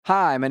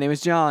Hi, my name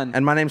is John.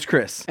 And my name's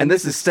Chris. And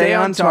this is Stay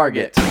on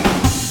Target.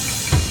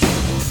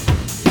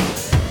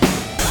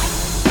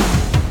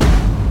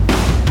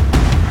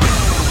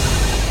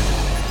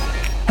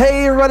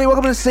 Hey everybody,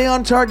 welcome to Stay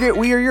on Target.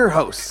 We are your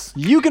hosts.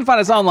 You can find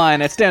us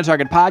online at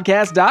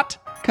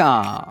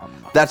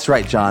stayontargetpodcast.com. That's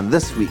right, John.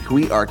 This week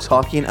we are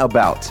talking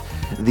about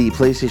the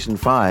PlayStation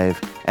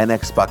 5 and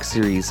Xbox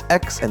Series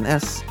X and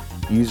S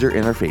user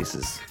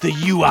interfaces. The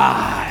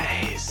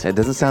UIs. It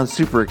doesn't sound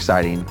super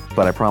exciting,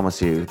 but I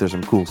promise you there's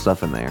some cool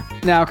stuff in there.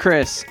 Now,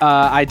 Chris,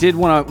 I did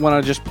want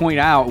to just point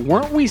out,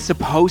 weren't we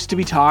supposed to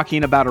be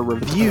talking about a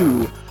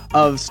review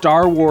of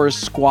Star Wars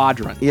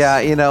Squadrons? Yeah,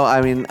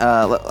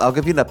 I'll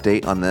give you an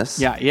update on this.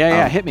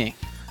 Yeah, hit me.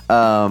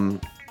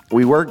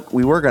 We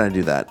were going to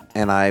do that,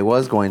 and I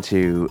was going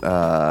to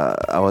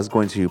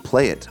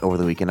play it over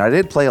the weekend. I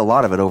did play a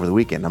lot of it over the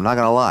weekend. I'm not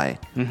going to lie.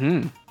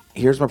 Mm-hmm.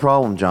 Here's my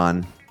problem,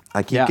 John.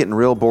 I keep getting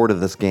real bored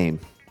of this game.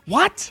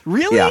 What?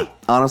 Really? Yeah.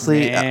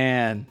 Honestly,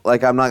 man.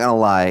 I'm not going to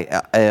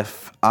lie.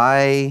 If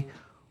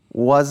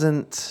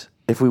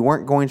we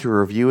weren't going to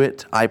review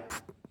it, I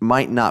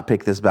might not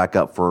pick this back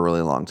up for a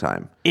really long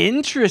time.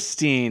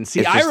 Interesting.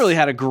 See, I really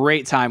had a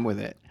great time with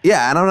it.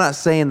 Yeah, and I'm not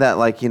saying that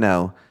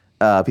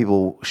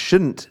people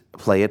shouldn't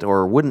play it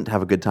or wouldn't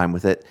have a good time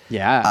with it.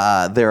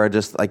 Yeah. There are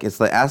just it's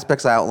the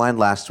aspects I outlined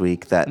last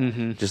week that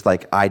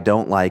I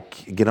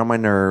don't get on my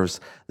nerves.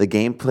 The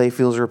gameplay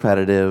feels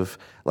repetitive.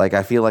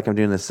 I feel like I'm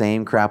doing the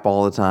same crap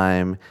all the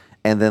time.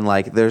 And then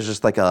there's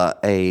just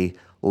a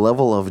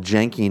level of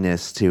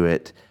jankiness to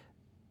it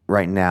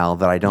right now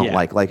that I don't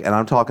like. And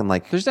I'm talking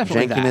there's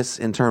definitely jankiness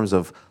in terms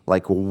of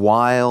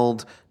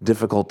wild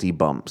difficulty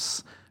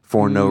bumps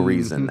for no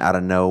reason out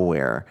of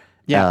nowhere.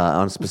 Yeah.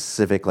 On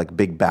specific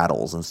big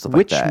battles and stuff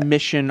like that. Which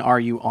mission are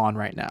you on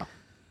right now?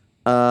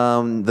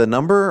 The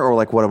number or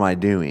what am I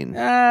doing?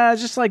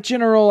 Just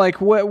general,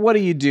 what are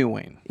you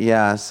doing?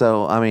 Yeah,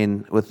 so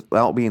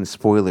without being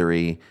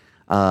spoilery,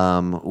 I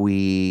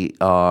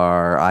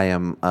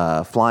am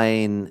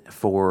flying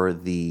for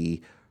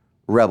the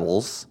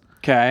Rebels.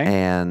 Okay.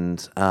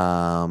 And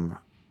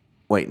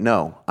wait,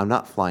 no, I'm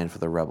not flying for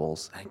the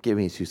Rebels. Give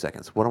me 2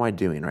 seconds. What am I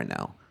doing right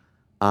now?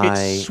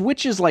 It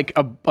switches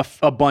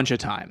a bunch of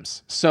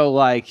times. So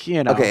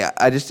Okay,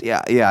 I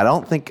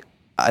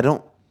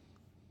don't.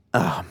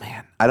 Oh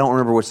man, I don't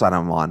remember which side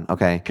I'm on.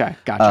 Okay. Okay,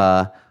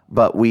 gotcha.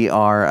 But we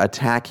are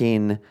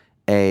attacking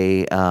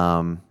I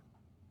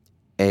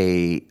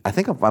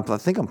think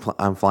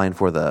I'm flying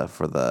for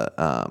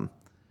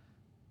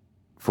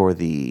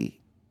the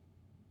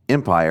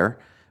Empire.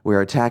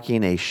 We're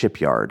attacking a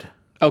shipyard.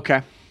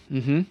 Okay.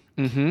 Mm-hmm.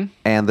 Mm-hmm.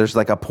 And there's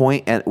a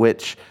point at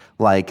which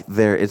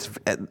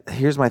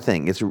here's my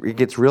thing. It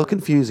gets real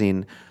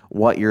confusing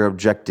what your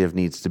objective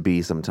needs to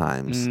be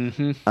sometimes.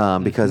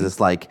 Because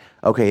it's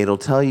okay, it'll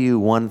tell you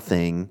one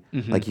thing,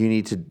 you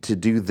need to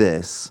do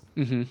this.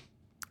 Mm-hmm.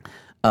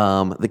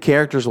 The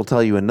characters will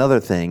tell you another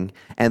thing,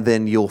 and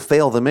then you'll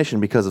fail the mission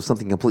because of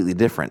something completely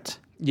different.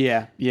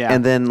 Yeah, yeah.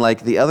 And then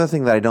the other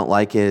thing that I don't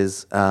like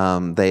is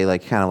they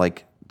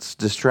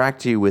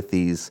distract you with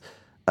these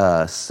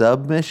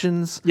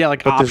sub-missions. Yeah,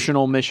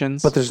 optional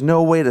missions. But there's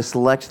no way to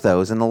select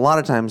those. And a lot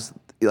of times,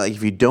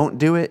 if you don't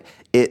do it,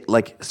 it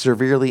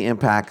severely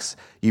impacts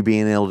you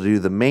being able to do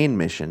the main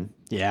mission.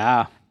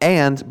 Yeah.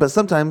 But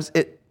sometimes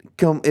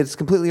it's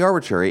completely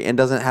arbitrary and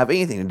doesn't have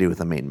anything to do with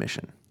the main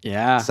mission.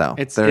 Yeah. So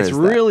it's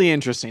really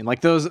interesting.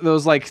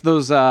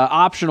 Those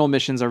optional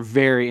missions are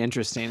very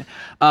interesting.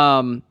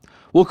 Well,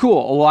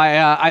 cool. Well,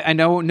 I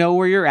know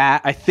where you're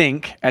at, I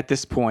think, at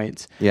this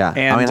point. Yeah.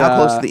 And, how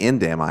close to the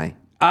end am I?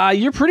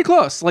 You're pretty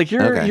close.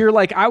 You're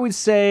I would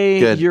say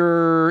Good.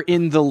 You're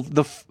in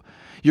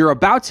you're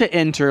about to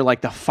enter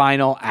the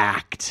final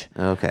act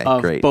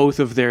of great. both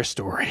of their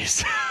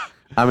stories.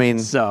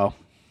 So.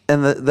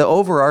 And the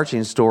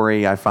overarching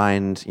story I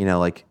find,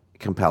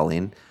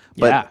 compelling,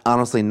 but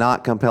honestly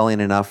not compelling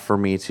enough for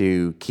me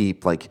to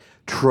keep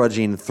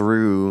trudging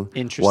through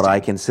what I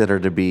consider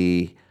to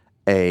be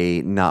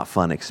a not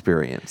fun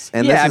experience.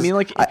 And and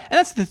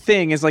that's the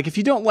thing is if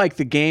you don't like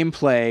the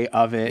gameplay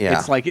of it,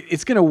 it's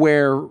it's going to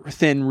wear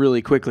thin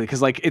really quickly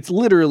because it's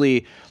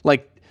literally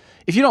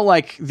if you don't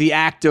like the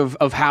act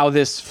of how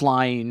this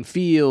flying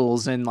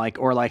feels and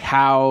or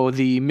how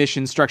the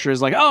mission structure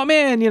is oh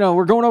man,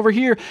 we're going over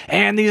here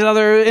and these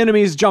other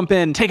enemies jump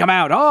in, take them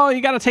out. Oh,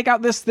 you got to take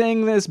out this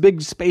thing, this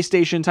big space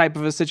station type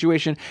of a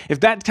situation. If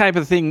that type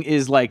of thing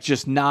is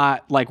just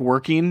not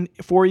working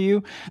for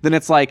you, then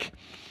it's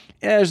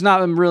there's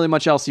not really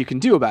much else you can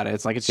do about it.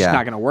 It's it's just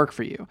not going to work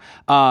for you.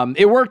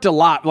 It worked a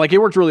lot. It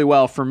worked really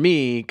well for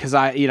me because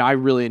I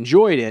really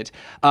enjoyed it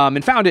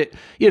and found it,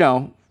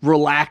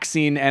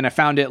 relaxing. And I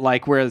found it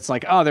where it's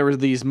there were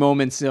these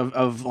moments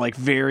of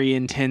very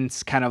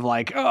intense kind of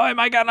oh, am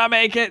I going to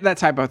make it? That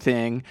type of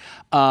thing.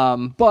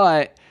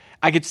 But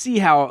I could see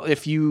how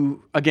if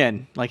you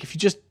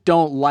just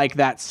don't like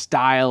that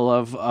style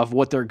of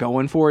what they're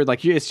going for,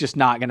 it's just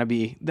not going to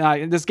be,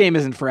 this game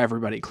isn't for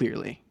everybody,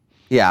 clearly.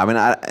 Yeah,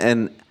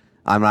 it's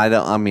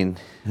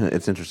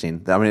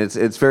interesting.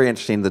 It's very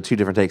interesting, the two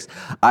different takes.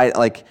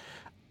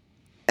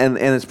 and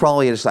it's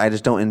probably just I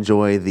just don't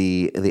enjoy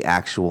the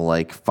actual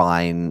like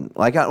flying.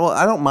 Like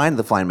I don't mind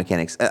the flying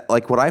mechanics.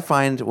 Like what I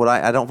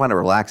don't find it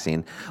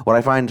relaxing. What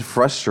I find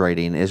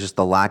frustrating is just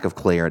the lack of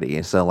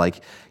clarity. So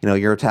like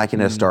you're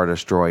attacking a Star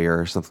Destroyer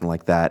or something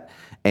like that,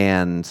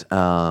 and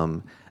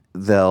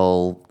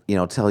they'll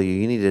tell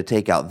you need to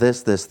take out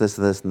this,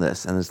 and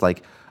this, and it's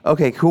like,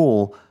 okay,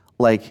 cool,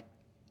 like.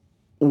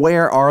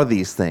 Where are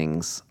these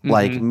things?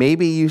 Like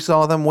maybe you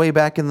saw them way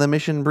back in the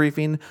mission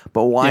briefing,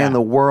 but why in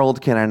the world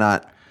can I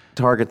not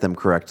target them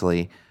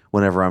correctly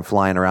whenever I'm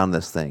flying around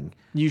this thing?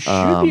 You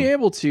should be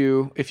able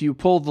to if you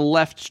pull the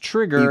left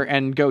trigger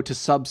and go to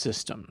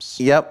subsystems.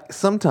 Yep,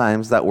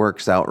 sometimes that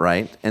works out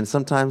right, and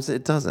sometimes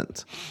it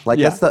doesn't. Like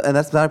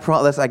that's my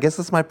problem. I guess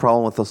that's my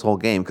problem with this whole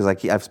game because I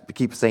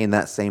keep saying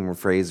that same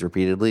phrase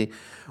repeatedly,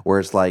 where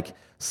it's like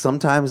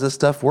sometimes this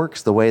stuff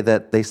works the way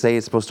that they say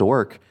it's supposed to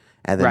work.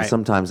 And then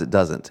sometimes it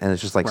doesn't, and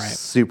it's just like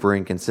super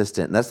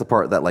inconsistent. And that's the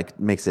part that like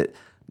makes it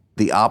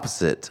the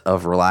opposite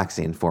of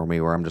relaxing for me,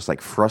 where I'm just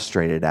like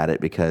frustrated at it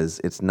because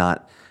it's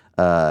not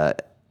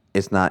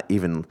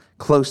even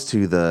close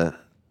to the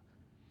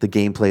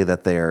gameplay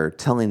that they're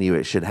telling you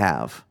it should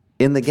have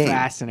in the game.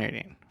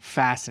 Fascinating.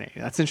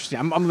 That's interesting.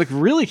 I'm like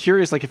really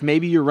curious, like if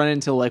maybe you run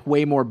into like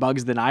way more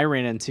bugs than I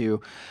ran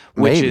into,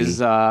 which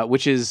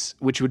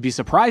would be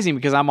surprising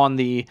because I'm on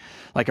the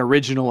like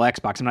original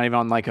Xbox. I'm not even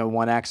on like a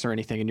One X or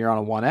anything, and you're on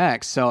a One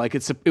X. So like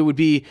it would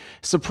be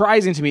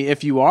surprising to me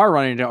if you are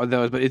running into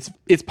those, but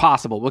it's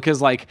possible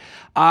because like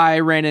I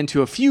ran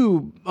into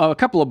a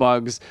couple of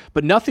bugs,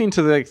 but nothing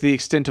to the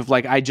extent of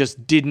like I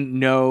just didn't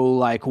know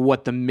like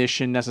what the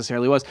mission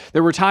necessarily was.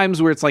 There were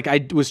times where it's like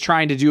I was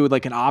trying to do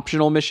like an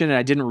optional mission and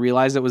I didn't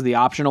realize it was the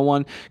optional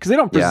one because they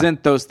don't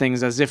present those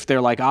things as if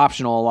they're like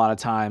optional a lot of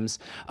times,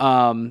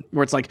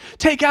 where it's like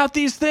take out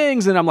these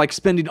things and I'm like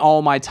spending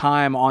all my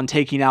time on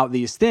taking out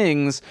these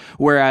things,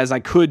 whereas I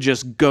could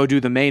just go do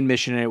the main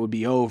mission and it would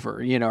be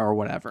over, or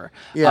whatever.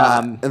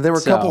 And there were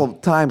a couple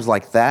of times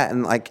like that,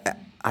 and like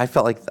I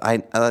felt like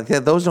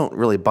those don't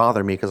really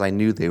bother me because I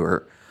knew they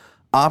were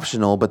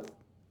optional, but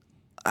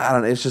I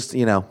don't know. It's just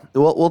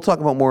we'll talk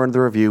about more in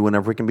the review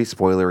whenever we can be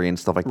spoilery and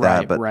stuff like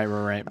that. But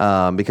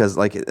right. Because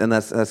like, and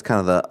that's kind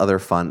of the other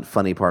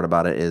funny part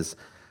about it is,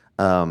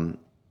 the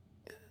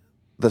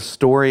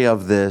story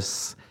of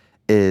this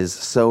is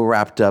so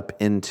wrapped up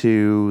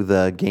into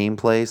the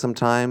gameplay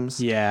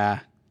sometimes. Yeah.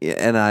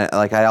 And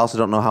I also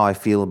don't know how I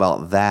feel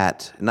about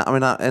that. And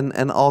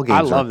all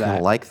games are kind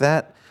of like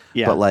that.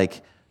 Yeah. But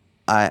like,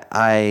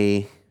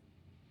 I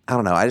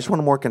don't know. I just want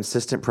a more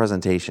consistent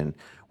presentation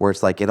where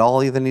it's like it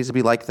all either needs to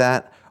be like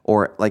that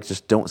or like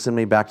just don't send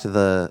me back to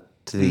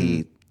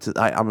the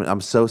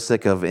I'm so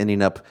sick of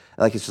ending up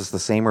like it's just the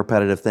same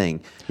repetitive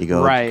thing. You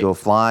go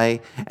fly,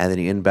 and then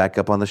you end back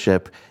up on the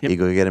ship. Yep. You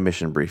go get a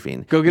mission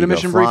briefing. Go get a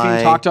mission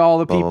briefing. Talk to all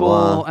the people,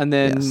 blah, blah, blah. And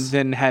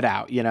then head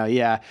out.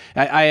 Yeah.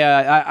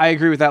 I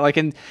agree with that. Like,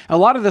 and a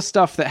lot of the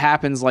stuff that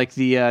happens, like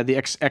the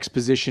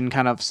exposition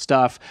kind of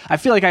stuff, I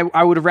feel like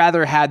I would have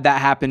rather had that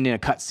happen in a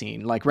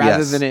cutscene, like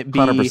rather than it be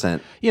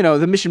 100%.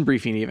 The mission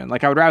briefing. Even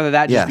like I would rather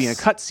that just be in a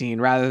cutscene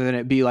rather than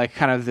it be like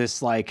kind of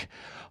this like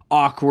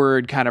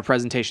awkward kind of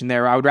presentation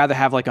there. I would rather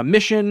have like a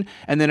mission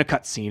and then a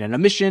cutscene and a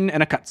mission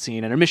and a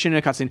cutscene and a mission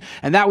and a cutscene,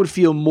 and that would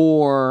feel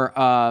more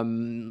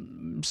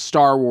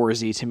Star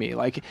Warsy to me.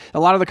 Like a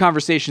lot of the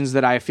conversations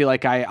that I feel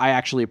like I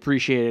actually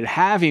appreciated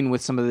having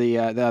with some of the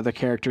other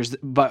characters,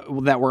 but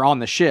that were on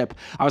the ship,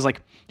 I was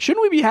like,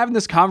 shouldn't we be having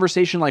this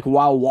conversation like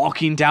while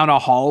walking down a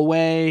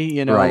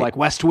hallway, like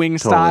West Wing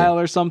style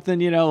or something,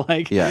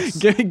 like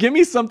give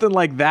me something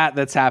like that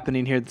that's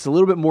happening here that's a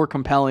little bit more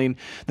compelling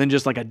than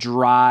just like a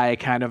dry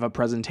kind of a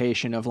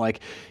presentation of like,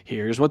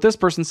 here's what this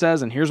person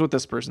says and here's what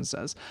this person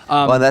says.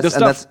 That's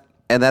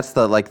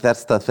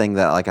the thing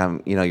that like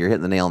I'm, you're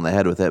hitting the nail on the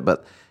head with it,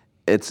 but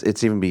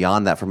it's even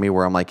beyond that for me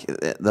where I'm like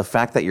the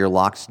fact that you're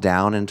locked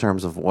down in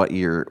terms of where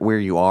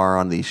you are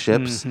on these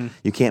ships,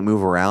 you can't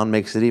move around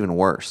makes it even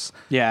worse.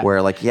 Yeah. Where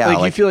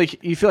you feel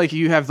like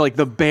you have like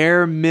the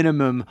bare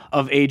minimum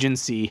of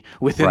agency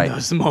within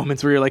those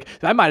moments where you're like,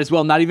 I might as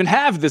well not even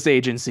have this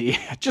agency.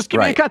 Just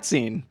give me a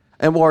cutscene.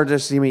 And or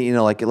just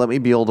like let me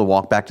be able to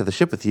walk back to the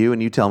ship with you,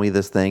 and you tell me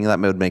this thing that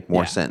would make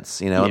more sense,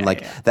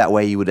 that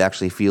way you would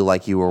actually feel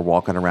like you were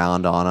walking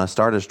around on a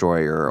Star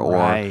Destroyer or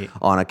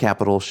on a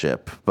capital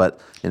ship,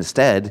 but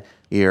instead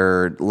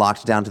you're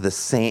locked down to the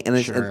same. And,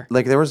 and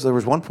like there was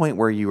one point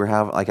where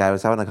I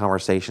was having a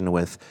conversation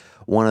with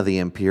one of the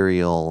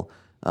Imperial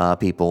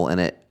people, and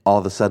it all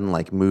of a sudden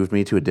like moved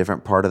me to a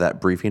different part of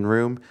that briefing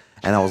room,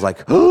 and I was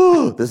like,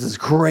 oh, this is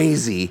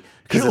crazy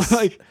because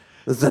this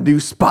is a new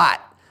spot.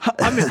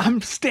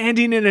 I'm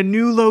standing in a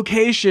new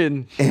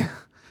location.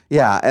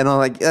 Yeah, and I'm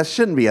like, that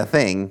shouldn't be a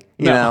thing,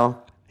 you know?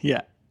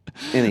 Yeah.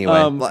 Anyway.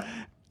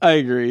 I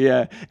agree.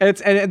 Yeah.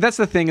 And that's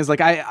the thing is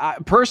like, I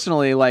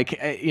personally,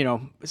 like, you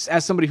know,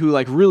 as somebody who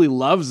like really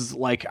loves,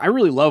 like, I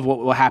really love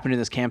what happened in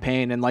this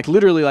campaign. And like,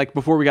 literally like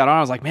before we got on, I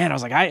was like,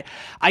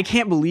 I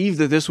can't believe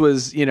that this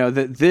was, you know,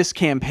 that this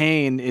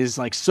campaign is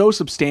like so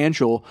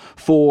substantial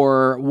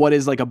for what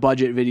is like a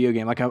budget video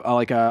game, like a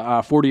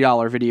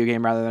 $40 video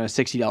game rather than a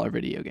 $60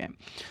 video game.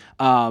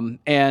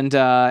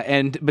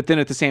 But then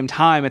at the same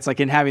time, it's like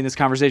in having this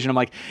conversation, I'm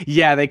like,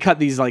 yeah, they cut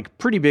these like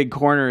pretty big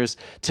corners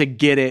to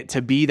get it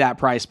to be that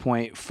price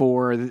point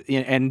for,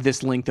 and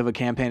this length of a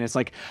campaign. It's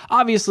like,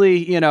 obviously,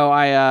 you know,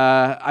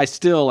 I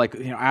still like,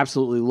 you know,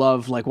 absolutely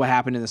love like what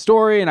happened in the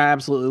story. And I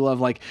absolutely love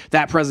like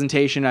that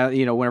presentation,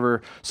 you know,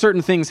 whenever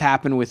certain things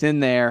happen within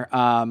there,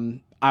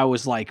 I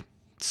was like,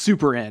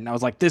 super in. I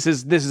was like, this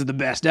is the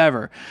best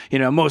ever, you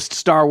know, most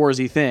Star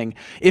Wars-y thing.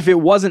 If it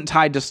wasn't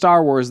tied to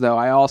Star Wars though,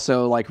 I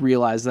also like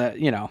realized that,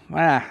 you know,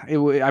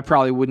 I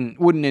probably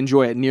wouldn't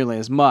enjoy it nearly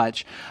as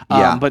much.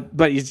 But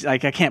it's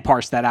like, I can't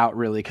parse that out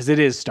really, because it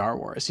is Star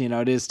Wars, you know,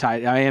 it is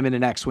tied. I am in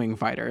an X-Wing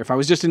fighter. If I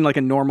was just in like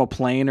a normal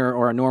plane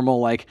or a normal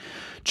like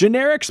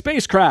generic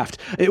spacecraft,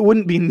 it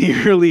wouldn't be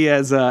nearly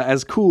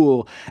as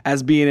cool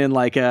as being in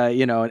like a,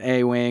 you know, an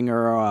A-Wing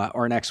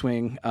or an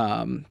X-Wing,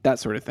 that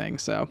sort of thing.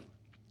 So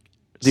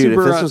dude, if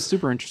this was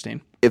super interesting.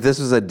 If this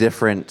was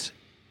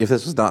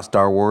not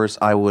Star Wars,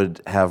 I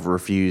would have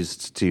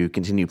refused to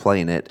continue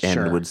playing it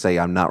and would say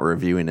I'm not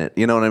reviewing it.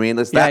 You know what I mean?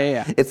 It's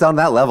It's on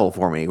that level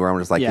for me where I'm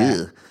just like,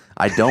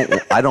 I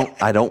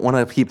don't want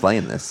to keep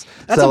playing this.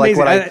 That's so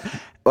amazing. Like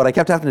what I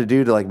kept having to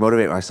do to like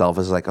motivate myself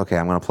is like, okay,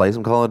 I'm going to play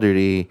some Call of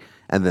Duty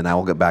and then I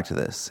will get back to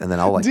this, and then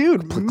I'll like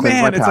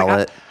cleanse my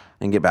palate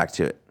and get back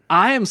to it.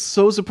 I am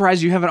so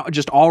surprised you haven't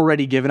just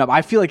already given up.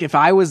 I feel like if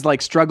I was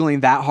like struggling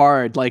that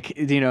hard, like,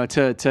 you know,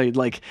 to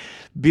like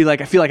be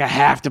like, I feel like I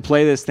have to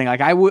play this thing.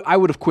 Like I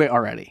would have quit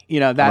already. You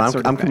know, that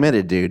sort of thing. I'm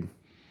committed, dude.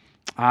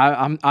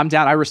 I'm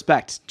down. I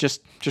respect.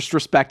 Just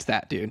respect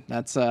that, dude.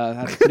 That's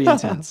pretty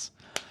intense.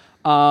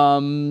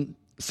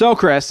 So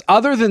Chris,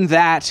 other than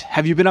that,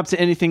 have you been up to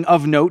anything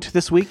of note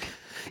this week?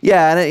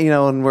 Yeah, and you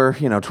know, and we're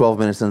 12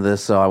 minutes into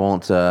this, so I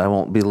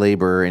won't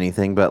belabor or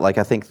anything. But like,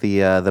 I think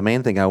the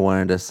main thing I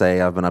wanted to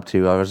say I've been up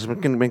to, I was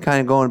been kind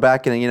of going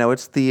back, and you know,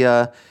 it's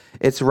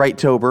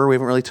Right-tober. We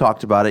haven't really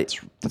talked about it.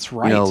 That's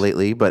right. You know,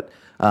 lately, but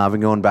I've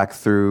been going back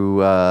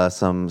through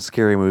some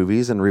scary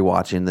movies and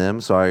rewatching them.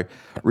 So I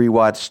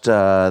rewatched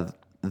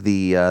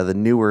the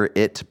newer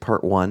It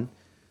Part 1.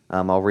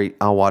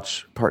 I'll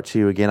watch Part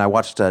 2 again. I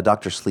watched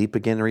Dr. Sleep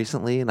again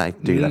recently, and I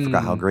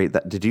forgot how great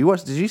that. Did you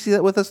see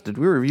that with us? Did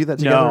we review that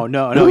together?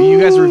 No. You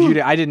guys reviewed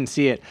it. I didn't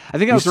see it. I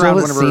think I was around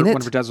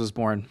whenever Des was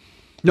born.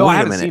 No, I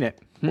haven't seen it.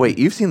 Wait,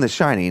 you've seen The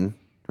Shining,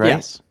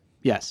 right?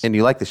 Yes. And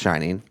you like The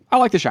Shining? I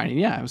like The Shining.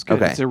 Yeah, it was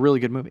good. Okay. It's a really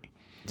good movie.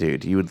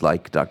 Dude, you would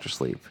like Dr.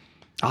 Sleep.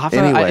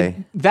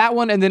 Anyway, that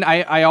one, and then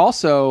I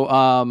also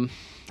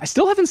I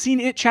still haven't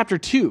seen It Chapter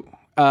 2.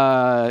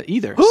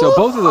 Either. So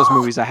both of those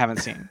movies I haven't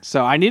seen.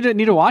 So I need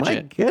to watch it.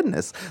 My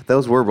goodness.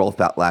 Those were both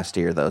out last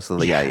year though.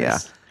 So yeah.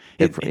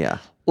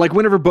 Like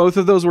whenever both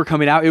of those were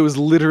coming out, it was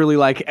literally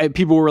like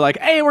people were like,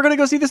 "Hey, we're going to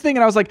go see this thing."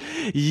 And I was like,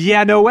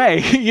 "Yeah, no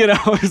way." You know,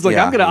 it's like,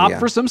 I'm going to opt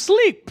for some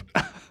sleep.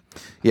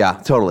 Yeah,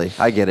 totally.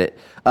 I get it.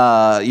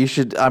 You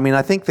should,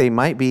 I think they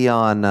might be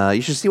on,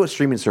 you should see what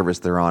streaming service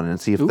they're on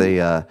and see if they,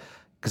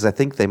 because I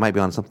think they might be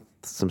on some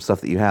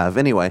stuff that you have.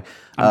 Anyway,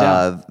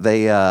 been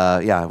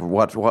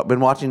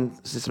watching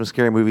some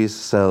scary movies,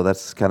 so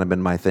that's kind of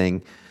been my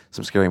thing.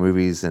 Some scary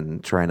movies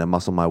and trying to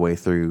muscle my way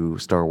through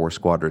Star Wars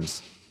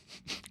Squadrons.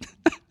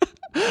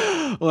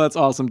 Well, that's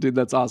awesome, dude.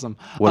 That's awesome.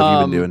 What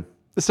have you been doing?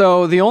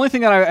 So the only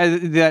thing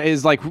that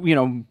is like, you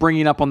know,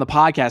 bringing up on the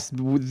podcast,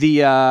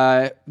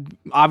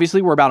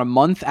 obviously we're about a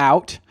month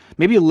out.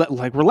 Maybe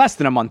like we're less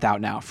than a month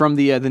out now from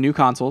the new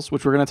consoles,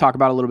 which we're going to talk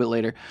about a little bit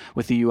later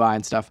with the UI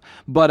and stuff.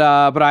 But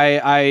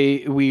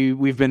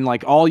we've been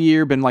like all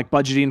year been like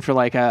budgeting for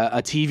like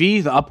a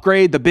TV, the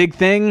upgrade, the big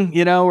thing,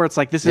 you know, where it's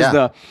like this is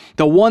the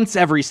once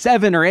every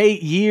 7 or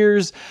 8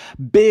 years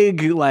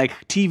big like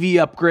TV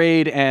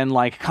upgrade and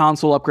like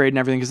console upgrade and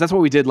everything, because that's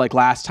what we did like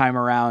last time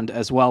around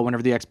as well.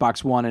 Whenever the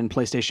Xbox One and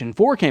PlayStation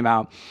 4 came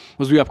out,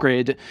 was we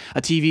upgraded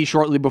a TV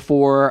shortly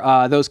before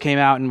those came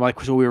out, and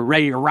like so we were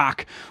ready to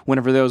rock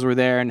whenever those were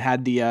there and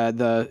had the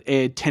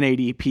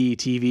 1080p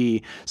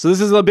TV. So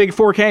this is a big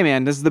 4K,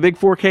 man. This is the big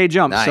 4K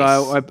jump. Nice.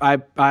 So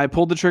I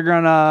pulled the trigger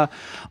on a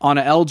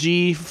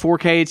LG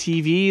 4K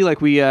TV. Like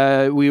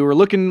we were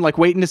looking, like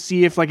waiting to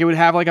see if like it would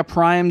have like a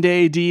Prime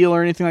Day deal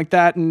or anything like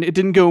that, and it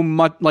didn't go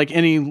much like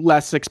any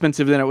less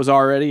expensive than it was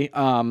already.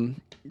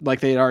 Like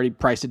they had already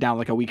priced it down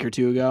like a week or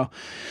two ago.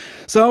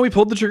 So we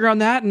pulled the trigger on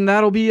that, and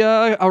that'll be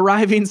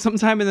arriving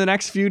sometime in the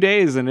next few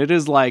days. And it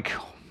is like,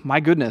 my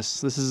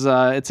goodness, this is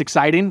it's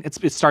exciting.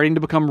 It's starting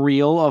to become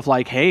real of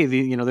like, hey,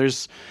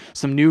 there's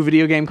some new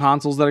video game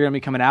consoles that are going to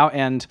be coming out,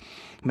 and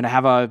I'm going to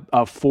have a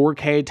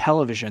 4K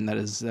television that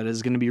is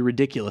going to be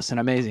ridiculous and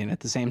amazing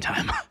at the same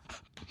time.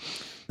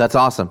 That's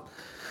awesome.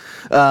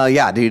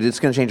 Yeah, dude, it's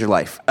going to change your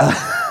life.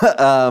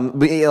 But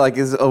like,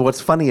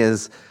 what's funny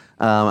is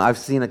I've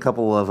seen a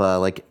couple of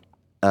like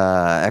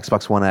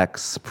Xbox One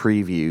X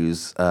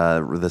previews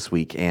this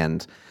week,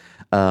 and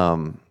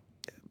one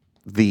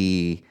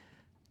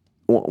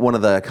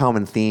of the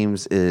common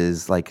themes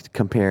is like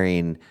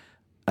comparing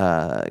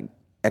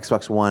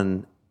Xbox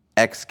One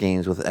X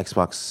games with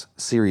Xbox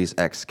Series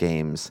X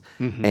games,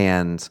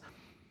 and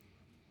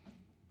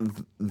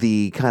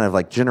the kind of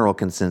like general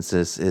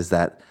consensus is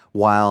that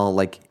while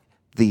like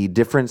the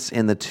difference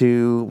in the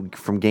two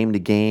from game to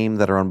game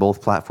that are on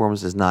both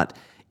platforms is not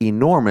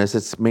enormous,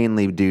 it's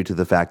mainly due to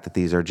the fact that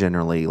these are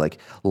generally like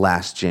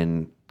last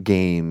gen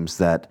games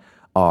that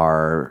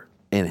are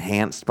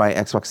enhanced by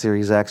Xbox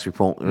Series X. We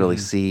won't really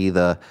see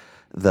the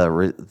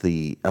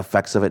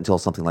effects of it until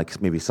something like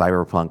maybe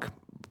Cyberpunk,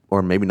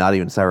 or maybe not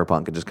even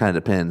Cyberpunk. It just kind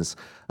of depends.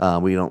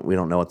 We don't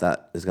know what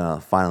that is going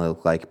to finally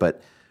look like,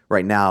 but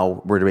right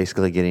now we're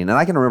basically getting, and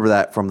I can remember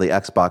that from the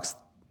Xbox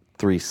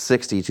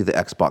 360 to the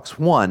Xbox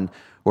One,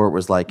 where it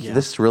was like,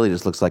 this really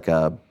just looks like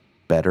a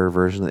better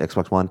version of the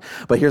Xbox One.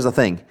 But here's the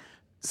thing.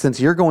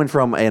 Since you're going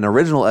from an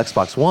original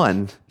Xbox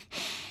One,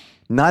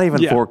 not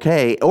even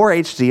 4K or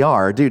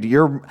HDR, dude,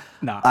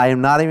 I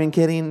am not even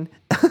kidding.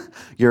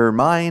 Your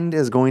mind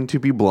is going to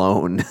be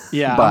blown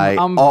by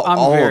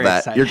all of that.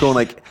 Excited. You're going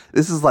like,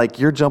 this is like,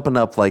 you're jumping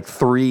up like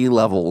 3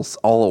 levels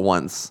all at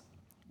once.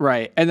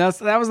 Right. And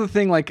that was the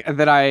thing, like,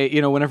 that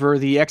whenever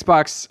the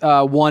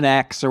Xbox One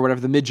X or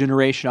whatever, the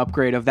mid-generation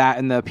upgrade of that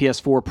and the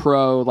PS4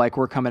 Pro, like,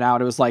 were coming out,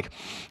 it was like,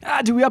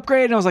 do we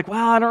upgrade? And I was like,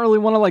 well, I don't really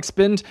want to, like,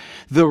 spend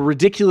the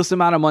ridiculous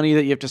amount of money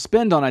that you have to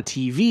spend on a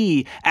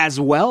TV as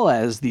well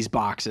as these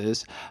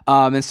boxes.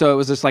 And so it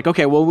was just like,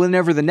 okay, well,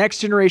 whenever the next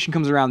generation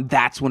comes around,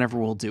 that's whenever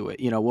we'll do it.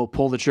 We'll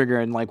pull the trigger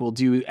and, like, we'll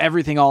do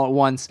everything all at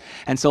once.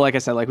 And so, like I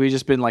said, like, we've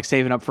just been, like,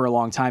 saving up for a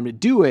long time to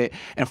do it.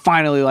 And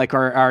finally, like,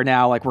 are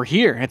now, like, we're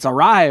here. It's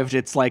arrived.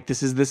 It's like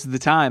this is the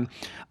time,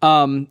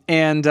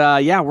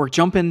 we're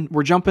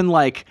jumping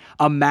like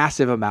a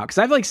massive amount, because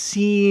I've like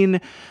seen the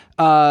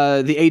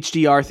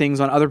HDR things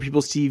on other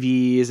people's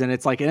TVs, and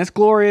it's like, and it's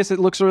glorious. It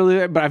looks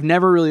really, but I've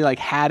never really like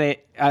had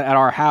it at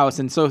our house,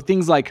 and so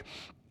things like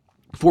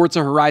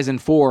Forza Horizon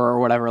 4 or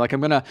whatever, like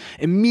I'm gonna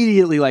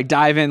immediately like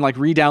dive in, like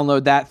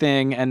re-download that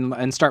thing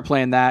and start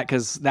playing that,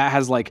 because that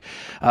has like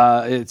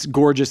it's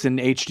gorgeous in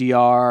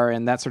HDR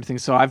and that sort of thing.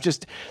 So I've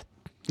just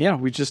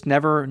we just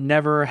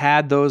never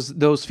had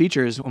those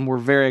features, and we're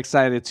very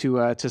excited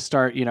to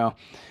start,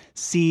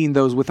 seeing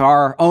those with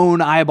our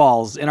own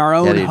eyeballs in our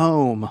own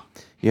home.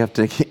 You have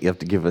to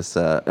give us.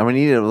 You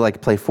need to like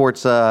play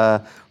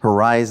Forza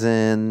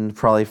Horizon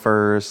probably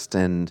first,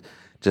 and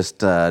just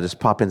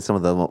pop in some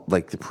of the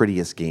like the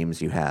prettiest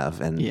games you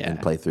have and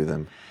play through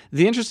them.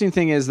 The interesting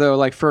thing is, though,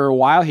 like for a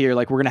while here,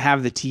 like we're gonna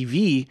have the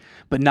TV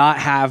but not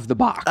have the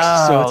box.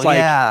 So it's like,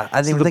 I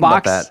didn't even think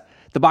about that.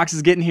 The box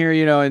is getting here,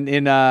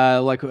 in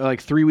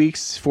like 3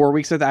 weeks, 4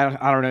 weeks.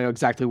 I don't know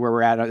exactly where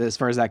we're at as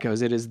far as that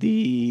goes. It is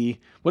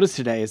what is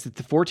today? Is it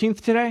the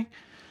 14th today?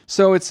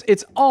 So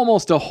it's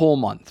almost a whole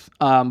month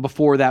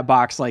before that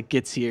box like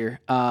gets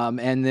here.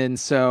 And then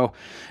so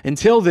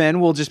until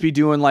then, we'll just be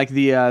doing like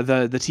the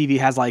TV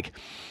has like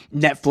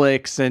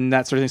Netflix and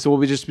that sort of thing. So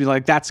we'll just be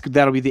like,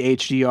 that'll be the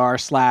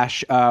HDR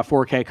 /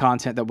 4K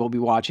content that we'll be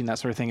watching, that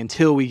sort of thing,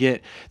 until we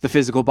get the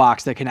physical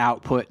box that can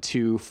output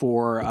to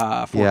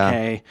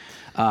 4K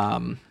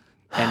and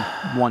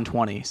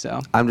 120.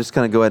 So I'm just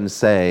gonna go ahead and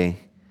say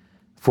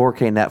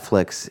 4K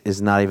Netflix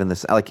is not even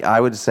this. Like, I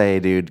would say,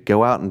 dude,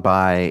 go out and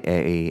buy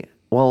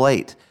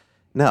wait,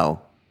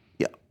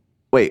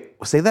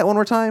 say that one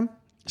more time.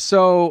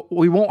 So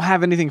we won't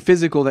have anything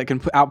physical that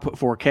can output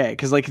 4K,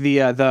 because like the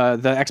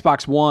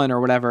Xbox One or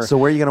whatever. So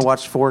where are you going to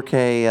watch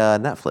 4K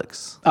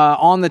Netflix?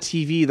 On the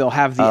TV, they'll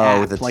have the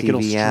app, the like TV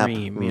it'll app.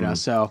 stream,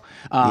 So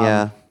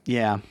yeah.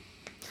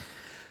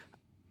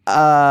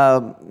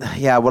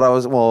 What I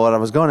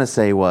was going to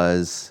say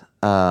was,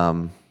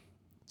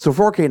 so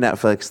 4K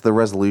Netflix, the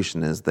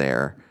resolution is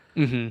there.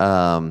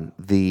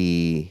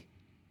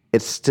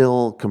 It's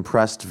still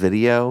compressed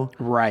video.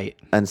 Right.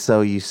 And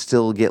so you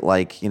still get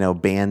like,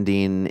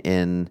 banding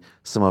in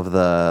some of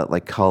the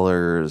like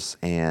colors,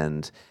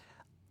 and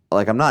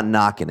like, I'm not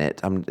knocking it.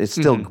 It's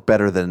still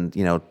better than,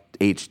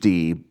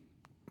 HD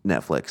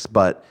Netflix,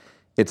 but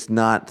it's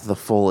not the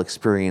full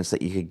experience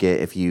that you could get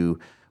if you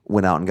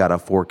went out and got a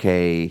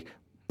 4K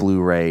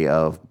Blu-ray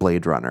of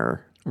Blade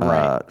Runner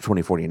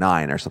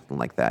 2049 or something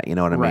like that. You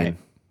know what I mean?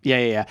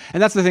 Yeah.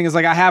 And that's the thing, is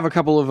like I have a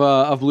couple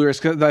of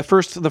Blu-rays. The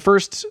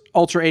first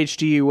Ultra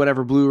HD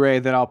whatever Blu-ray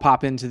that I'll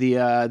pop into the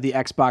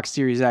Xbox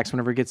Series X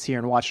whenever it gets here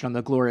and watch it on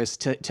the glorious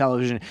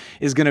television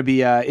is going to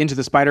be Into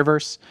the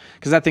Spider-Verse,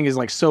 because that thing is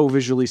like so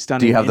visually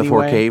stunning. Do you have the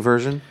 4K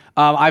version?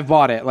 I've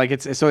bought it. Like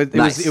it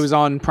nice. was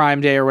on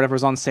Prime Day or whatever. It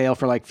was on sale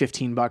for like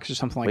 $15 or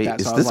something like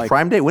that. Is so this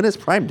Prime Day? When is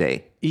Prime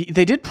Day?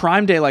 They did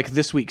Prime Day like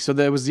this week. So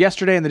it was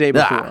yesterday and the day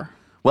before.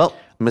 Well,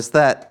 missed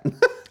that.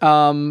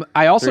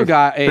 I also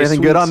got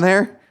anything good on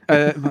there?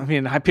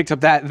 I picked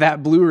up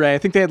that Blu-ray. I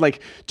think they had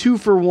like 2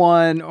 for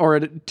 1 or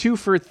 2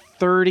 for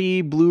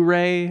 30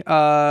 Blu-ray,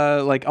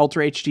 like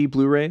Ultra HD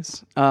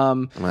Blu-rays.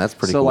 That's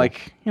pretty cool. So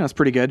like, it's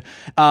pretty good.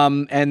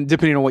 And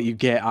depending on what you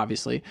get,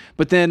 obviously.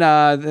 But then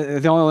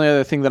the only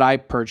other thing that I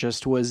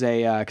purchased was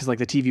because like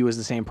the TV was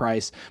the same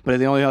price, but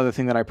the only other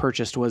thing that I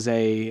purchased was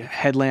a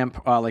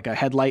headlamp, like a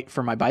headlight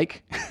for my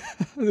bike.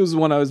 It was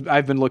one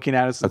I've been looking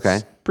at. It's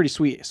pretty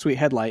sweet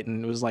headlight,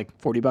 and it was like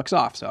 $40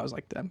 off. So I was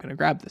like, I'm gonna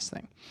grab this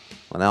thing.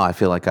 Well, now I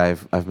feel like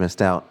I've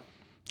missed out.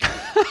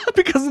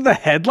 Because of the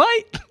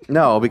headlight?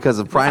 No, because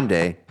of Prime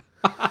Day.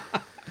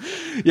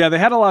 Yeah, they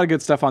had a lot of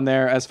good stuff on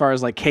there as far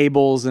as like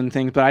cables and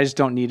things, but I just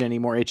don't need any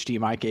more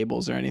HDMI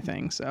cables or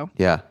anything. So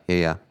yeah.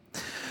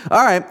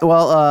 All right,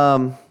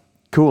 well,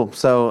 cool.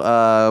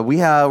 So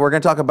we're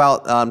going to talk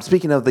about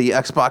speaking of the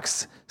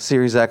Xbox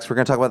Series X, we're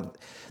going to talk about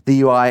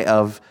the UI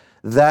of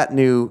that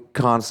new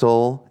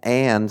console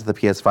and the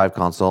PS5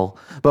 console.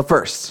 But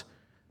first,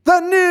 the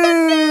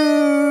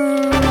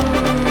news.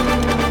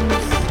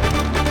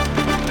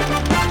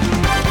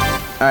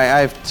 All right, I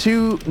have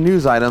 2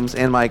 news items,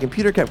 and my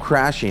computer kept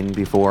crashing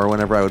before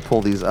whenever I would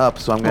pull these up,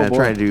 so I'm going to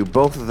try to do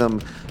both of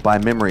them by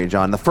memory,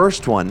 John. The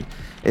first one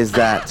is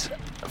that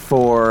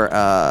for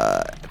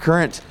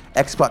current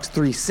Xbox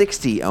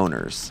 360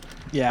 owners,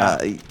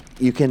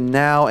 you can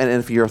now, and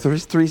if you're a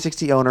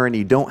 360 owner and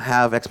you don't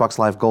have Xbox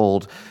Live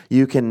Gold,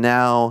 you can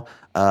now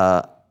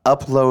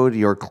upload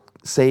your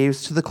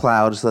saves to the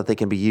cloud so that they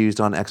can be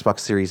used on Xbox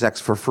Series X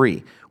for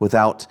free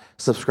without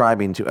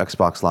subscribing to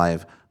Xbox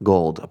Live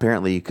Gold.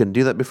 Apparently, you couldn't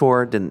do that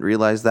before. Didn't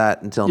realize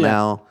that until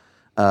now.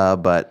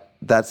 But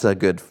that's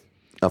a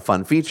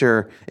fun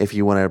feature if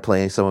you want to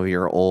play some of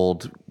your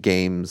old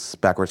games,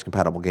 backwards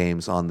compatible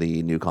games on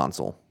the new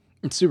console.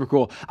 It's super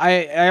cool.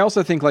 I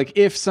also think like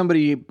if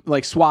somebody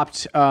like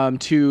swapped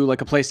to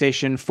like a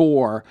PlayStation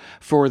 4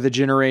 for the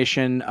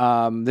generation,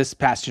 this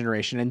past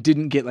generation, and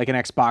didn't get like an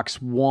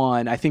Xbox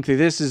One, I think that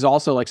this is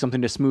also like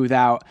something to smooth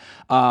out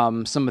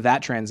some of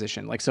that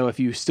transition. Like, so if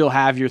you still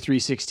have your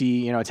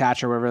 360,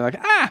 attached or whatever,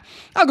 like,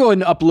 I'll go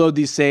ahead and upload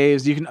these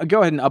saves. You can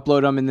go ahead and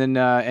upload them and then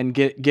and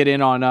get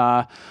in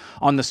on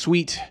the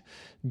sweet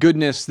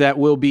goodness that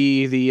will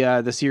be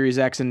the Series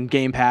X and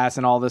Game Pass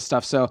and all this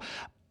stuff. So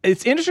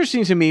it's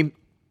interesting to me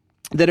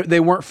that they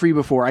weren't free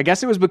before. I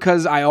guess it was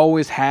because I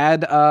always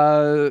had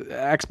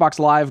Xbox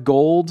Live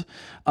Gold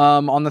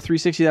on the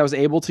 360 that I was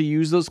able to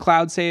use those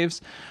cloud saves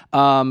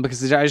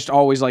because I just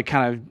always like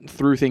kind of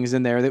threw things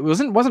in there. That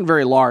wasn't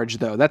very large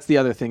though. That's the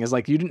other thing is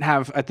like you didn't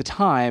have at the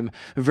time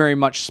very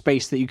much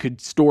space that you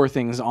could store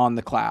things on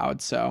the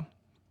cloud. So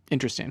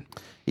interesting.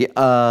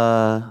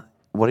 Yeah.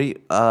 What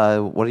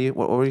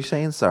were you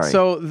saying? Sorry.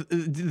 So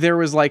there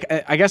was like,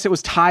 I guess it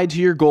was tied to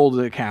your gold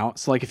account.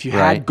 So like if you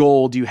had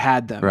gold, you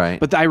had them. Right.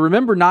 But I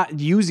remember not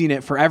using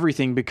it for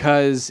everything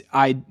because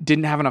I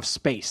didn't have enough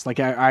space. Like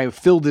I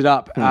filled it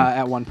up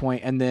at one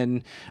point and then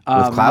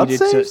with cloud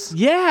saves?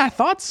 Yeah, I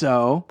thought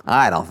so.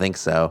 I don't think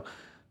so.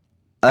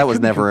 That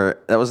was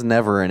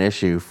never an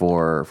issue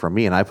for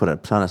me, and I put a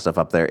ton of stuff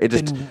up there. It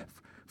just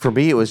for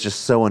me, it was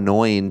just so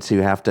annoying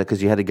to have to,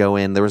 because you had to go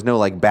in. There was no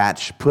like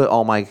batch, put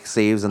all my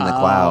saves in the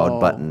cloud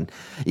button.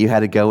 You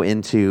had to go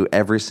into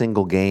every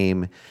single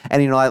game,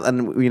 and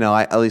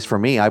at least for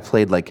me, I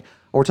played like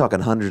we're talking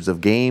hundreds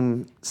of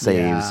game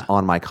saves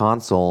on my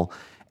console,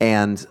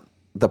 and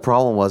the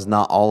problem was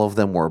not all of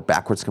them were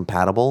backwards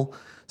compatible.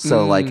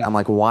 So like I'm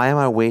like, why am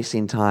I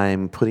wasting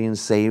time putting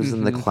saves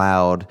in the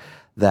cloud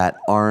that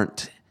I'm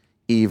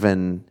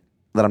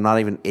not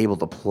even able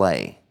to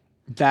play?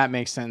 That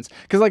makes sense.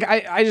 Because like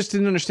I just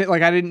didn't understand.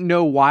 Like I didn't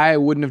know why I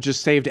wouldn't have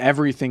just saved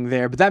everything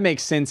there. But that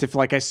makes sense if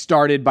like I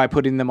started by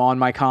putting them on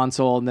my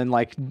console and then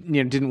like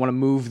didn't want to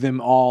move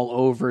them all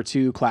over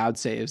to cloud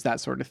saves,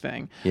 that sort of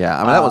thing. Yeah,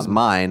 I mean that was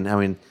mine. I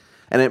mean,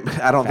 and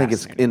I don't think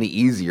it's any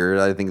easier.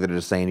 I think they're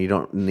just saying you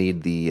don't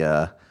need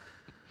the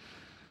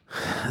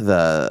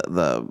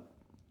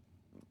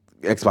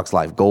Xbox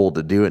Live Gold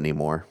to do it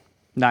anymore.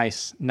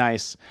 Nice.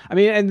 I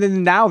mean, and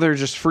then now they're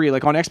just free.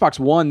 Like on Xbox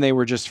One, they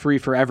were just free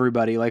for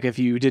everybody. Like if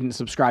you didn't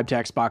subscribe to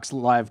Xbox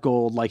Live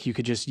Gold, like you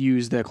could just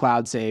use the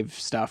cloud save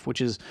stuff,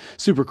 which is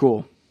super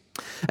cool.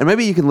 And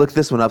maybe you can look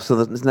this one up.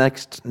 So this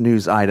next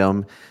news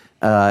item,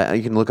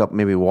 you can look up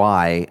maybe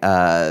why.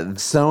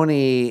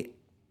 Sony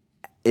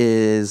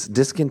is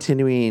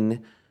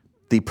discontinuing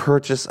the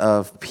purchase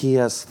of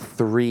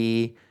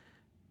PS3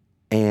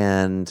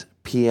 and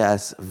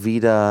PS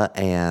Vita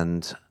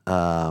and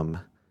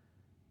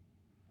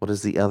what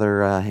is the other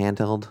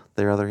handheld?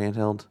 Their other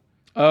handheld?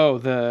 Oh,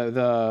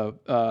 the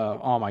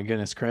oh my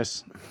goodness,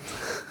 Chris.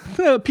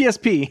 The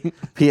PSP.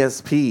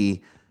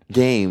 PSP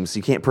games.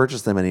 You can't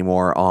purchase them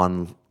anymore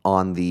on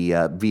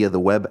the via the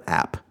web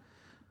app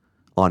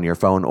on your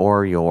phone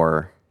or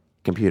your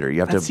computer.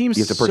 You have to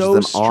purchase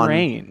them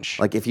strange.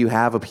 Like if you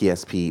have a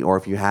PSP or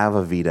if you have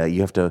a Vita,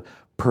 you have to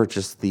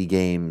purchase the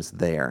games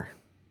there.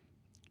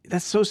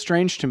 That's so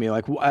strange to me.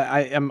 Like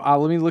let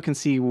me look and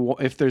see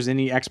if there's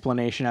any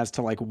explanation as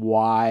to like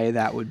why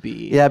that would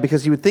be. Yeah,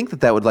 because you would think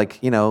that would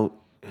like,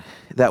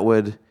 that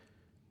would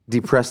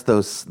depress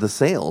the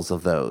sales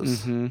of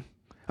those. Mm-hmm.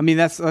 I mean,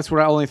 that's what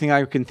the only thing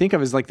I can think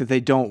of is like that they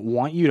don't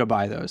want you to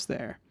buy those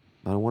there.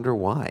 I wonder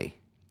why.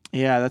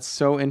 Yeah, that's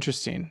so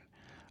interesting.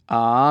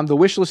 The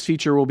wish list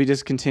feature will be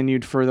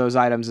discontinued for those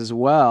items as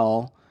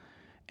well.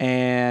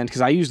 And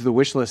because I used the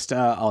wish list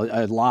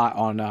a lot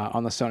on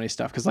the Sony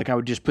stuff, because like I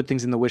would just put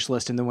things in the wish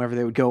list, and then whenever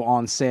they would go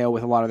on sale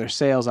with a lot of their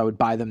sales, I would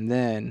buy them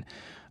then.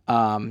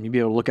 You'd be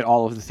able to look at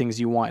all of the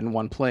things you want in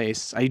one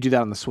place. I do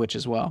that on the Switch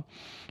as well.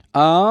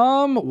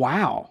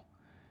 Wow.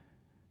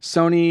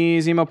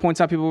 Sony's email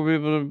points out people will be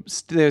able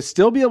to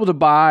still be able to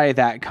buy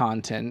that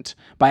content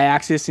by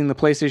accessing the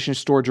PlayStation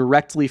Store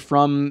directly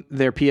from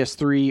their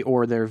PS3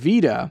 or their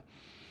Vita.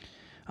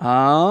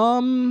 I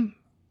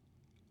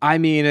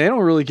mean, they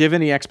don't really give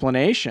any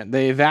explanation.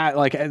 Here's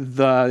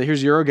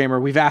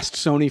Eurogamer. We've asked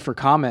Sony for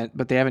comment,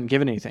 but they haven't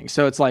given anything.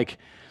 So it's like,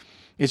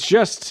 it's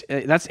just,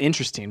 that's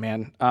interesting,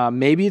 man.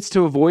 Maybe it's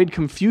to avoid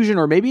confusion,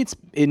 or maybe it's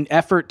an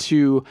effort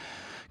to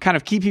kind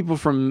of keep people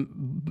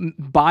from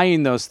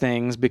buying those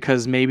things,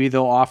 because maybe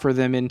they'll offer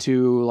them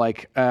into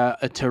like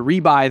to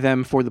rebuy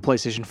them for the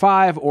PlayStation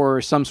 5 or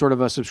some sort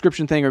of a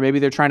subscription thing, or maybe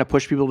they're trying to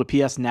push people to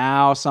PS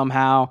Now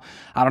somehow.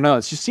 I don't know.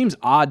 It just seems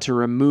odd to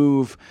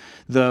remove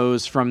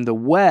those from the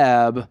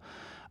web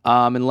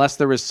unless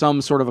there was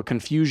some sort of a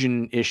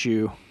confusion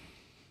issue.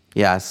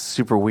 Yeah, it's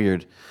super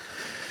weird.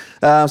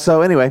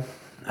 So anyway,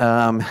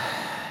 I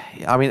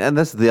mean, and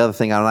this is the other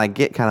thing. I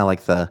get kind of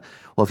like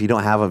well, if you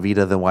don't have a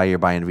Vita, then why you're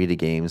buying Vita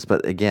games?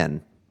 But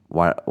again,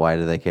 why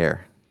do they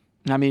care?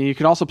 I mean, you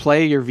could also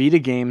play your Vita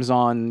games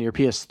on your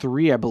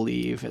PS3, I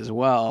believe, as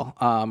well,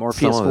 or PS4.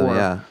 Some of them,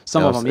 yeah.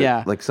 Some of them,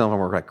 yeah. Like some of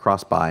them were like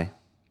cross-buy.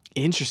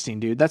 Interesting,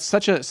 dude. That's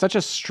such a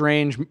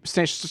strange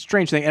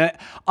thing. And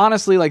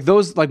honestly, like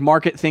those like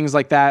market things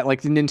like that,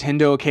 like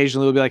Nintendo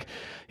occasionally will be like,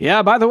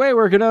 yeah, by the way,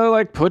 we're gonna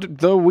like put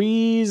the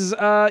Wii's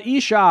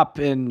eShop,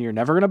 and you're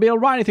never gonna be able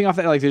to buy anything off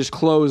that. Like they just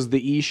close the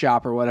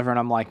eShop or whatever. And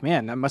I'm like,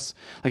 man, it must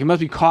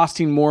be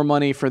costing more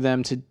money for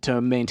them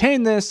to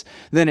maintain this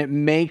than it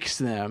makes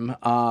them.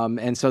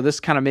 And so this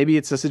kind of, maybe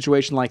it's a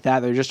situation like that.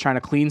 They're just trying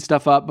to clean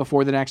stuff up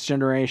before the next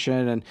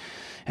generation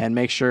and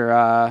make sure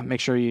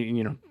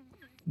you know.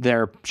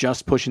 They're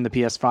just pushing the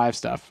PS5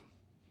 stuff.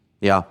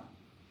 Yeah.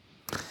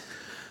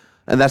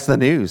 And that's the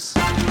news.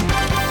 All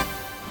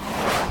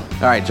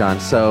right,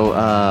 John. So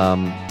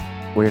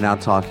we're now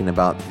talking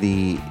about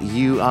the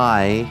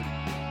UI,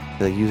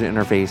 the user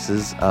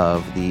interfaces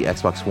of the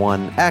Xbox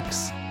One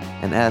X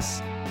and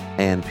S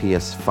and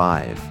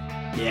PS5.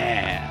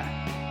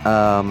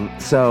 Yeah.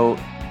 So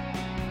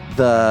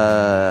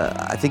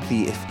I think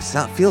it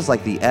feels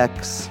like the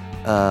X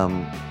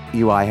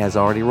UI has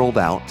already rolled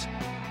out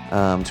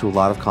to a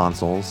lot of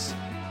consoles.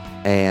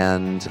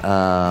 And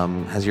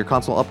has your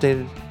console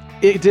updated?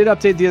 It did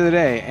update the other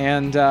day,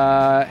 and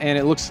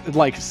it looks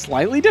like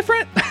slightly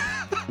different.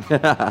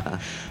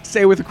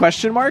 Say with a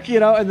question mark, you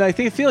know. And I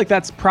feel like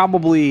that's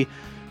probably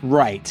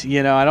right.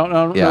 You know, I don't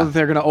know that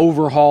they're going to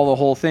overhaul the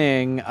whole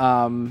thing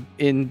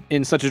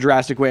in such a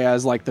drastic way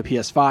as like the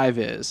PS5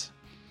 is.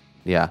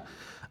 Yeah,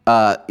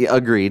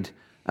 agreed.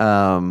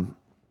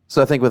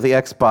 So I think with the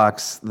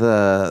Xbox,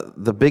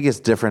 the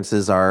biggest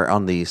differences are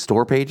on the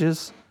store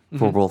pages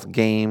for both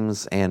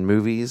games and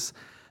movies.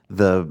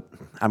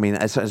 I mean,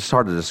 it's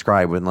hard to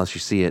describe unless you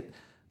see it.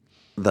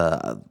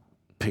 The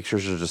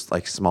pictures are just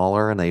like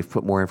smaller, and they've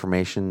put more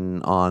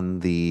information on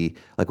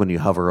like when you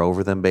hover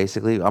over them,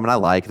 basically. I mean, I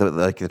like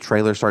the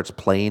trailer starts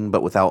playing,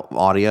 but without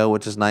audio,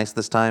 which is nice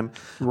this time.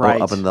 Right.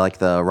 Up in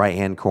the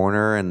right-hand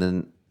corner, and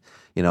then,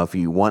 you know, if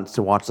you want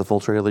to watch the full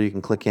trailer, you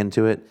can click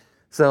into it.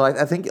 So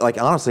I think,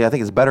 like, honestly, I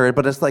think it's better,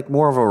 but it's like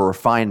more of a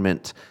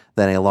refinement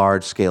than a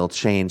large-scale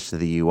change to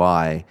the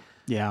UI.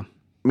 Yeah.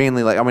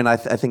 Mainly, like, I mean, I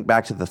think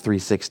back to the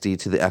 360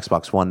 to the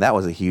Xbox One, that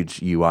was a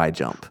huge UI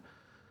jump.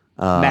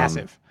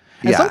 Massive.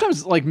 And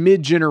sometimes, like,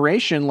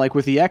 mid-generation, like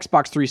with the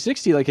Xbox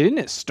 360, like, didn't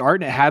it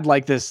start and it had,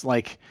 like, this,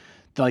 like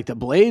the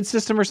blade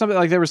system or something?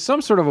 Like, there was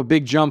some sort of a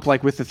big jump,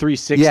 like, with the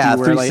 360. Yeah,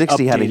 where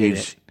 360 had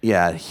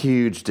a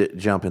huge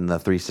jump in the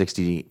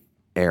 360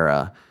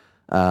 era.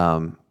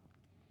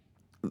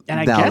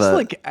 And I guess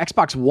like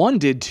Xbox One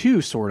did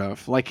too, sort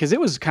of, like, because it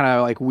was kind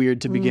of like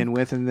weird to begin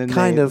with, and then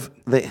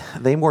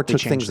they more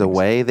took things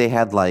away. They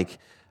had like,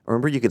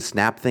 remember you could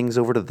snap things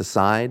over to the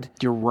side.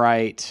 You're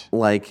right.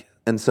 Like,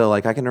 and so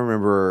like I can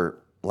remember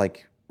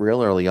like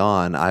real early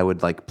on, I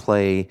would like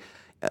play,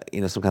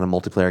 some kind of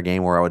multiplayer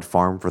game where I would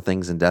farm for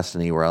things in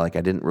Destiny where I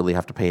didn't really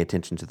have to pay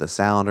attention to the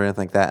sound or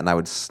anything like that, and I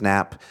would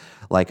snap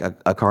like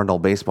a Cardinal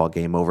baseball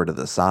game over to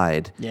the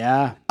side.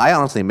 Yeah, I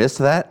honestly missed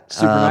that.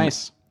 Super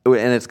nice.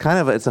 And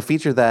it's a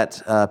feature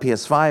that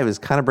PS5 is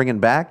kind of bringing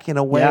back in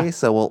a way. Yeah.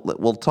 So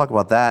we'll talk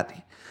about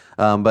that.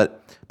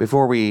 But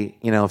before we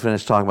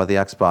finish talking about the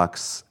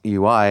Xbox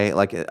UI,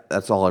 like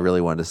that's all I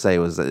really wanted to say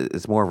was that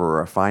it's more of a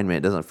refinement.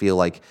 It doesn't feel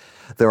like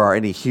there are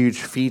any huge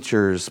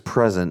features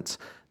present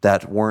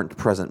that weren't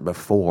present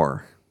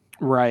before.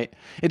 Right.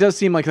 It does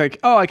seem like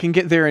I can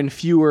get there in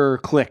fewer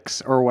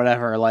clicks or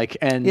whatever.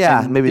 And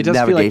maybe it does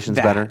navigation's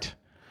feel like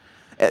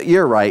better.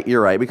 You're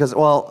right. Because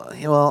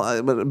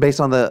based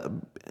on the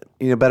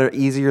better,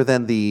 easier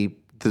than the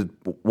the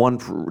one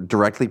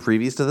directly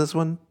previous to this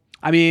one?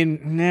 I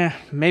mean,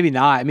 maybe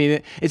not. I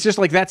mean, it's just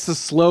like that's the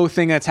slow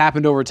thing that's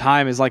happened over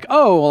time is like,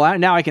 oh, well,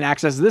 now I can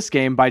access this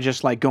game by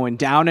just like going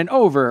down and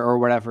over or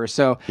whatever.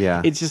 So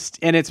yeah, it's just,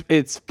 and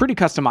it's pretty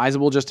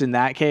customizable just in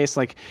that case.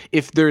 Like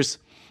if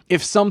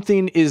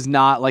something is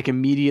not like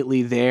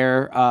immediately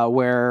there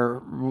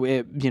where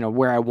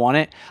I want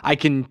it, I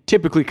can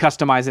typically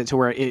customize it to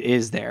where it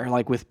is there,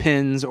 like with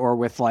pins or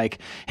with like,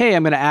 hey,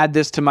 I'm going to add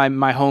this to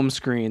my home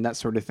screen, that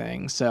sort of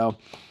thing. So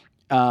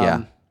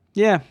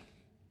yeah.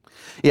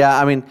 Yeah,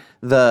 I mean,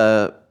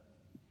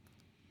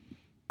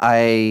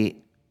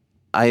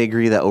 I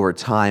agree that over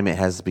time it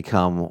has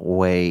become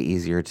way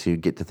easier to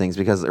get to things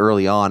because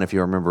early on, if you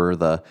remember,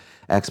 the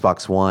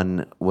Xbox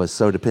One was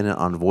so dependent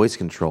on voice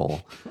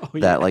control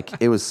that like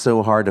it was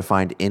so hard to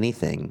find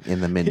anything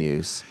in the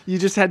menus. You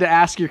just had to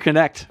ask your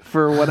Kinect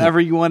for whatever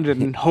you wanted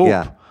and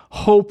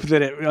hope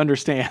that it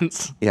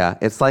understands. Yeah,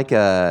 it's like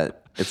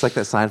that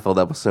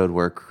Seinfeld episode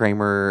where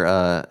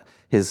Kramer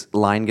his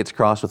line gets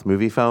crossed with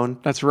movie phone.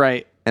 That's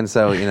right. And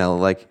so,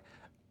 like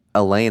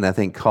Elaine, I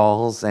think,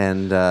 calls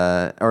and,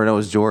 or no, it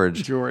was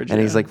George. And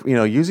he's like,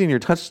 using your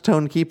touch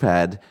tone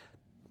keypad,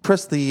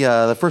 press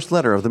the first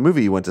letter of the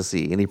movie you went to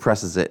see. And he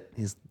presses it.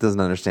 He doesn't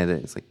understand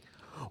it. He's like,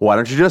 why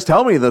don't you just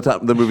tell me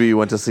the movie you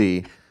went to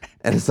see?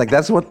 And it's like,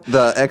 that's what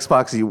the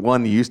Xbox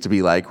One used to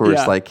be like, where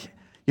it's like,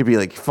 you'd be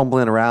like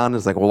fumbling around.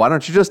 It's like, well, why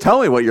don't you just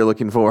tell me what you're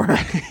looking for?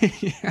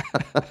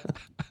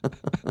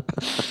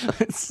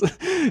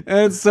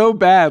 It's so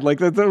bad. Like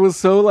that was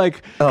so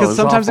like because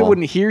sometimes awful. It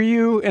wouldn't hear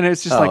you, and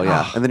it's just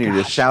and then you're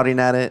just shouting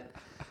at it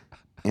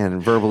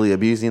and verbally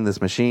abusing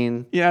this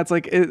machine. Yeah, it's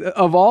like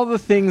of all the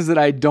things that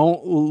I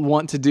don't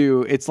want to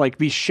do, it's like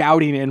be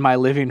shouting in my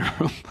living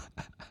room.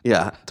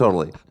 Yeah,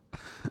 totally.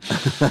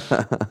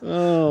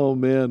 Oh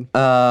man.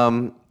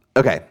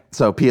 Okay,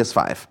 so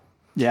PS5.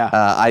 Yeah.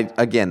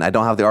 I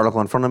don't have the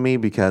article in front of me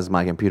because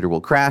my computer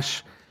will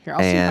crash. Here, I'll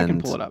see if I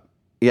can pull it up.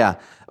 Yeah.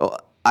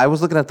 I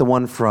was looking at the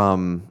one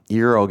from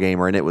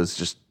Eurogamer, and it was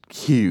just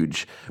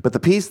huge. But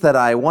the piece that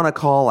I want to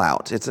call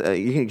out, it's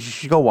you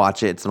should go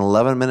watch it. It's an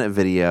 11-minute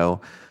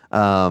video.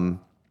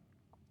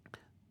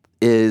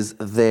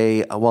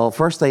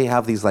 First they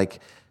have these like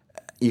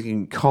you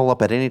can call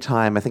up at any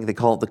time. I think they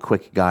call it the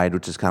quick guide,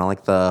 which is kind of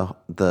like the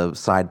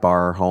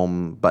sidebar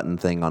home button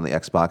thing on the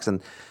Xbox.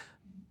 And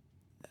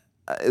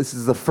this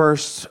is the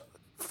first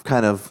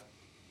kind of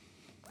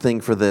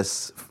thing for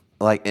this,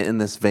 like in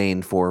this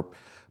vein for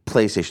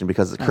PlayStation,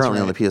 because it's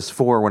currently on the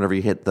PS4. Whenever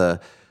you hit the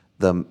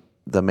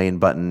main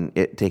button,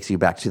 it takes you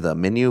back to the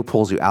menu,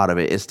 pulls you out of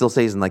it. It still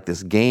stays in like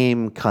this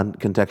game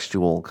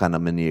contextual kind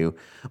of menu,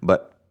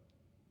 but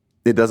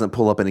it doesn't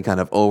pull up any kind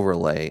of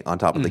overlay on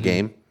top of the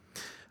game.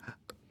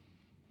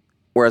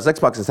 Whereas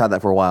Xbox has had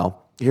that for a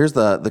while. Here's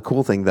the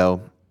cool thing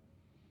though.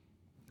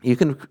 You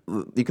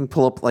can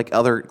pull up like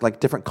other like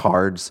different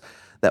cards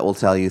that will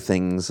tell you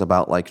things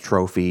about like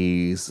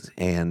trophies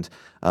and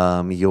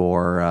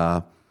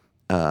your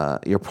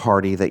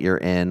party that you're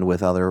in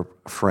with other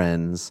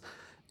friends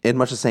in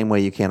much the same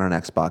way you can on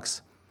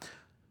Xbox.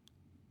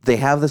 They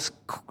have this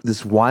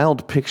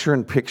wild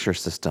picture-in-picture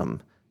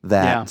system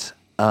that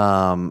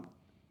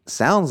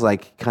sounds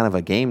like kind of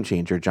a game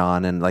changer,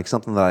 John, and like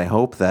something that I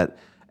hope that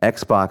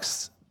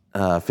Xbox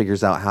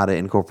figures out how to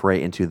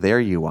incorporate into their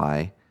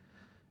UI.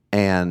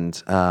 And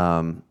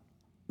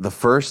the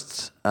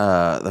first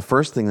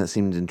thing that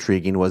seemed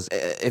intriguing was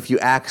if you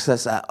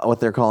access what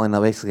they're calling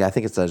basically, I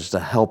think it's just a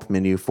help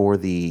menu for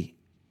the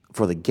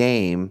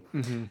game.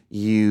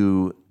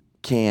 You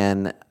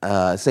can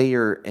say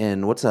you're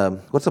in what's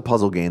a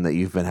puzzle game that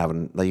you've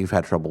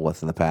had trouble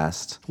with in the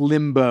past?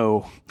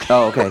 Limbo.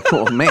 Oh, okay,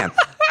 cool, man.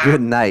 Good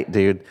night,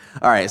 dude.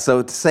 All right,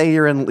 so say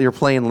you're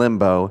playing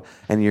Limbo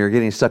and you're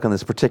getting stuck on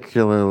this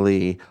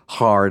particularly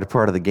hard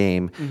part of the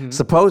game.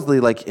 Supposedly,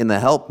 like in the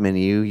help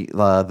menu,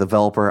 the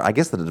developer, it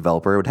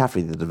would have to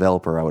be the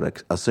developer, I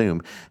would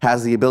assume,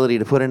 has the ability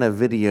to put in a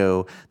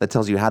video that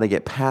tells you how to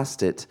get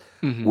past it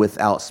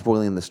without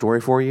spoiling the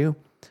story for you.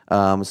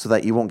 So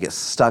that you won't get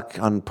stuck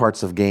on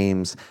parts of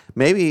games.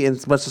 Maybe in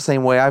much the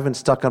same way I've been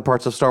stuck on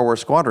parts of Star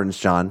Wars Squadrons,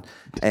 John,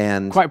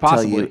 and quite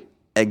possibly tell you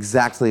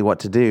exactly what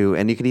to do.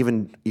 And you can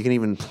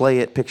even play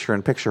it picture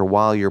in picture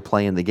while you're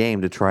playing the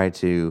game to try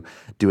to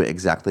do it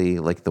exactly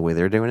like the way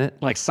they're doing it,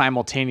 like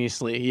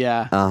simultaneously.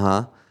 Yeah.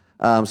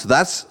 So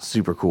that's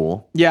super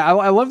cool. Yeah,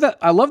 I love that.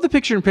 I love the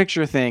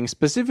picture-in-picture thing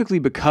specifically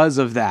because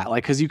of that.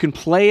 Like, because you can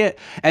play it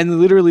and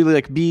literally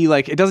like be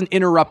like, it doesn't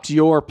interrupt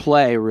your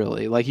play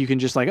really. Like, you can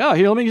just like, oh,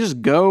 here, let me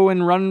just go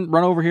and run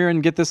over here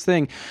and get this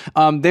thing.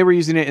 They were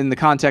using it in the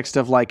context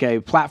of like a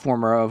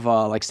platformer of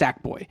like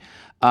Sackboy.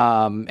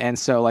 And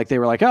so like they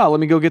were like, oh, let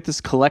me go get this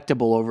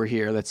collectible over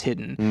here that's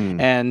hidden.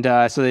 And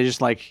so they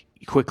just like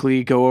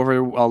quickly go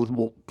over,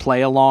 we'll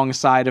play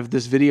alongside of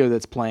this video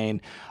that's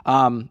playing,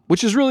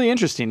 which is really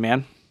interesting,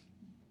 man.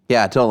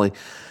 Yeah, totally.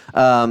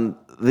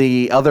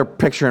 The other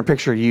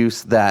picture-in-picture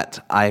use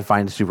that I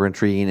find super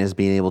intriguing is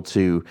being able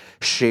to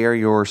share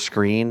your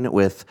screen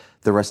with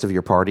the rest of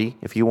your party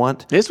if you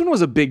want. This one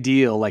was a big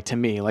deal, like, to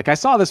me. Like, I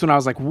saw this when I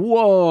was like,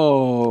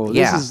 whoa,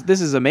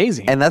 this is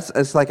amazing. And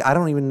it's like I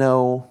don't even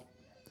know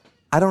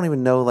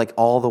like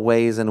all the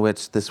ways in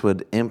which this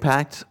would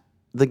impact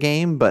the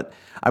game, but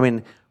I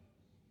mean,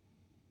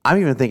 I'm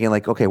even thinking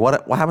like, okay,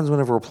 what happens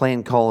whenever we're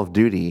playing Call of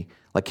Duty?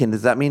 Like,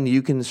 does that mean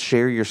you can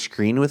share your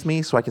screen with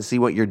me so I can see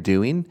what you're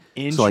doing?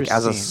 So like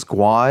as a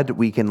squad,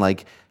 we can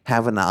like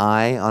have an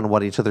eye on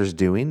what each other's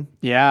doing?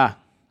 Yeah.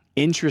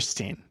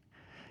 Interesting.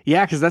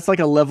 Yeah, because that's like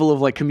a level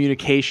of like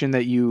communication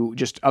that you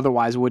just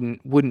otherwise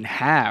wouldn't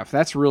have.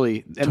 That's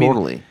really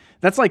totally.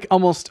 That's like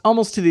almost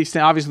to the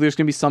extent, obviously there's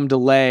going to be some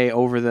delay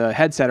over the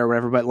headset or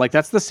whatever, but like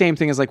that's the same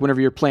thing as like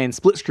whenever you're playing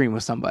split screen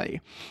with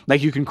somebody.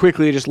 Like you can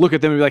quickly just look at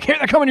them and be like, hey,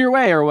 they're coming your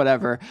way or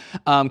whatever,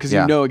 because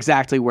you know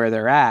exactly where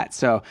they're at.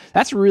 So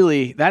that's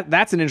really,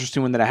 that's an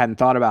interesting one that I hadn't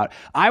thought about.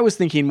 I was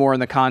thinking more in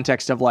the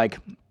context of like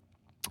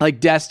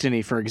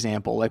Destiny, for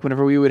example, like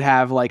whenever we would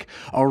have like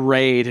a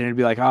raid and it'd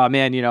be like, oh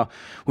man, you know,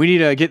 we need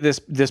to get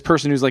this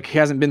person who's like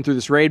hasn't been through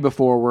this raid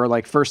before. We're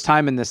like first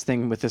time in this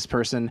thing with this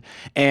person,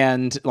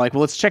 and like,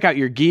 well, let's check out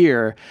your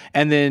gear,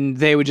 and then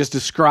they would just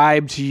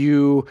describe to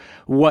you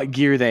what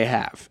gear they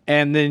have,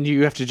 and then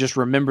you have to just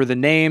remember the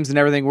names and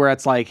everything. Where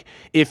it's like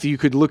if you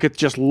could look at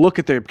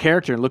their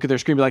character and look at their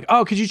screen, be like,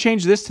 oh, could you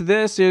change this to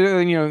this?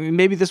 You know,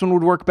 maybe this one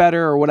would work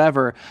better or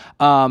whatever.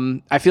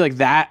 I feel like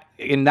that.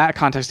 In that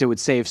context, it would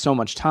save so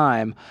much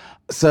time.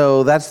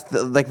 So that's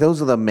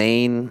those are the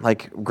main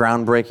like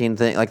groundbreaking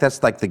thing. Like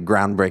that's like the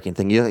groundbreaking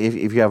thing.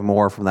 If you have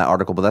more from that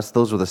article, but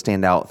those were the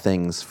standout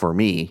things for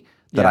me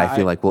that I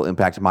feel like will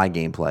impact my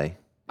gameplay,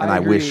 and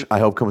I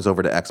hope comes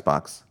over to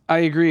Xbox. I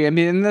agree. I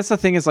mean, and that's the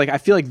thing is like, I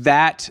feel like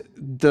that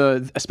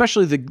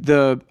especially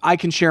the I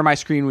can share my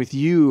screen with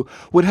you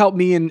would help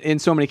me in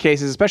so many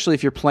cases, especially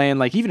if you're playing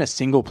like even a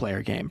single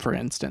player game, for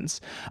instance,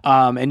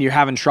 and you're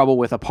having trouble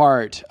with a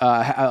part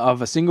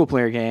of a single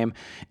player game,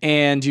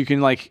 and you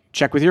can like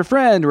check with your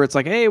friend where it's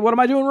like, hey, what am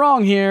I doing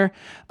wrong here?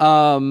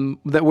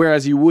 That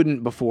whereas you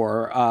wouldn't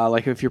before,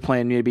 like if you're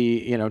playing maybe,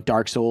 you know,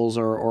 Dark Souls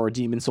or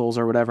Demon Souls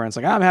or whatever, and it's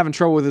like, I'm having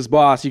trouble with this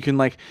boss. You can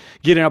like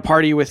get in a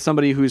party with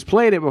somebody who's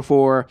played it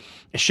before,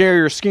 share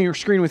your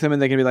screen with them,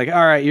 and they can be like,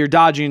 all right, you're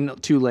dodging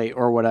too late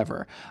or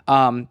whatever.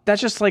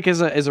 That's just like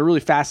is a really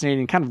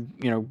fascinating kind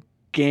of, you know,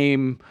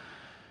 game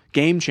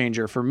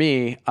changer for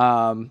me.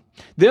 The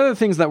other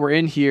things that were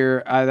in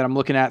here that I'm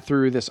looking at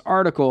through this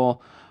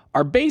article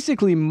are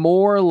basically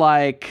more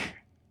like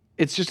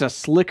it's just a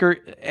slicker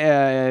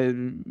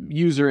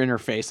user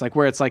interface, like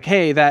where it's like,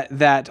 hey,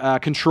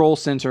 that control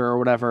center or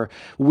whatever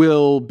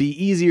will be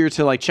easier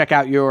to like check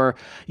out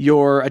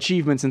your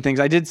achievements and things.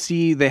 I did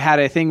see they had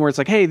a thing where it's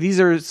like, hey, these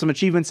are some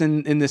achievements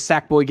in this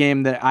Sackboy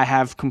game that I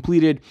have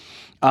completed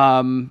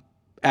to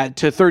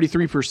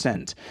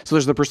 33%. So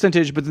there's the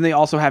percentage, but then they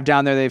also have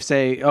down there, they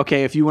say,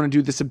 okay, if you want to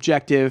do this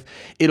objective,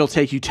 it'll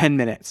take you 10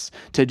 minutes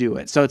to do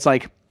it. So it's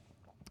like,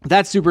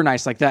 that's super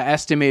nice, like that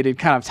estimated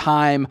kind of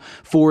time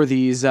for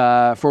these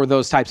for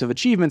those types of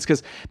achievements.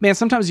 Because man,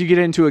 sometimes you get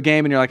into a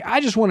game and you're like, I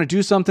just want to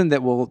do something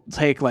that will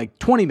take like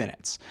 20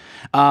 minutes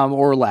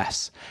or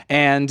less.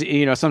 And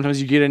you know,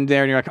 sometimes you get in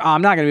there and you're like, oh,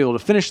 I'm not going to be able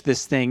to finish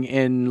this thing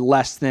in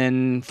less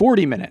than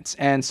 40 minutes.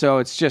 And so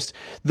it's just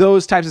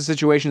those types of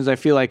situations. I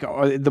feel like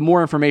the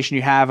more information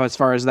you have as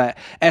far as that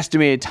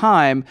estimated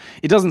time,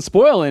 it doesn't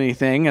spoil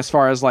anything as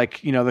far as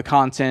like, you know, the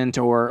content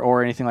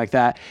or anything like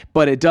that.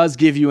 But it does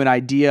give you an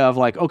idea of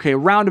like, okay,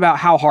 roundabout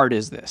how hard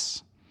is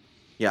this?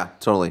 Yeah,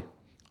 totally.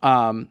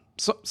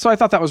 So I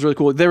thought that was really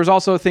cool. There was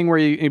also a thing where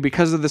you,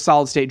 because of the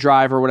solid state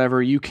drive or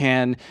whatever, you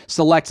can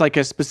select like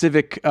a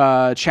specific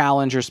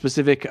challenge or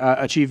specific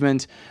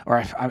achievement,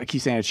 or I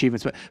keep saying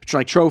achievements, but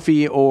like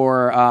trophy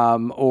or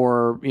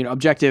you know,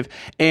 objective,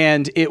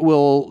 and it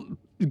will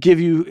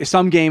give you,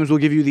 some games will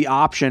give you the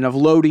option of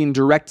loading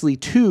directly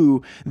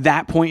to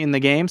that point in the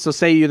game. So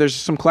say there's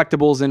some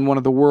collectibles in one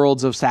of the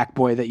worlds of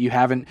Sackboy that you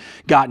haven't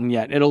gotten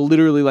yet. It'll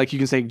literally, like, you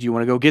can say, do you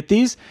want to go get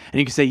these? And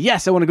you can say,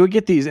 yes, I want to go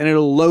get these. And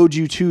it'll load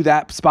you to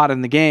that spot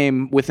in the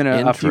game within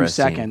a few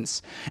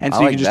seconds. And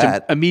so you can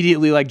just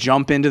immediately like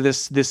jump into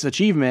this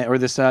achievement or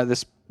this you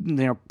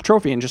know,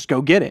 trophy and just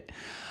go get it.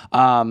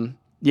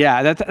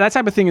 Yeah, that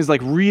type of thing is like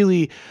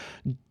really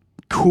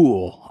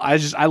cool.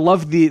 I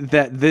love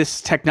that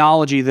this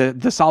technology,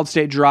 the solid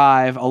state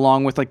drive,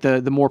 along with like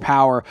the more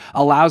power,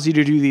 allows you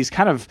to do these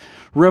kind of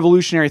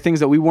revolutionary things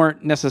that we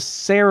weren't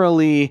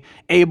necessarily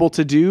able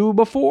to do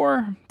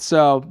before.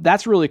 So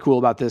that's really cool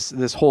about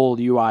this whole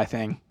UI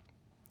thing.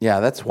 Yeah,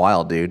 that's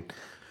wild, dude.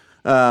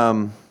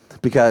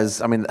 Because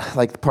I mean,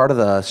 like part of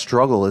the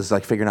struggle is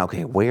like figuring out,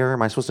 okay, where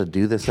am I supposed to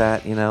do this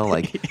at? You know,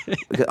 like,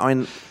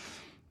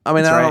 I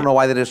don't know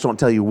why they just don't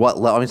tell you what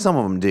level. I mean, some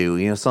of them do.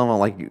 You know, some of them,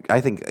 like, I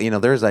think, you know,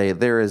 there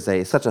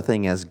is such a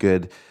thing as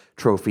good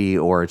trophy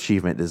or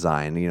achievement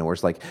design. You know, where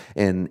it's like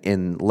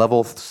in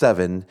level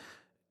 7,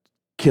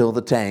 kill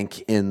the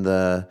tank in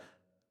the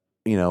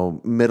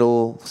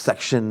middle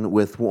section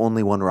with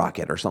only one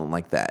rocket or something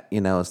like that.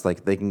 It's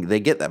like they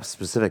get that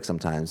specific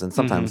sometimes, and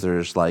sometimes they're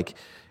just like,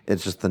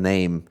 it's just the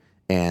name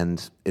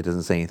and it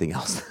doesn't say anything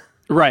else.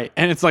 Right.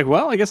 And it's like,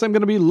 well, I guess I'm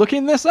going to be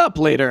looking this up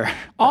later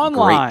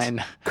online.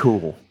 Great.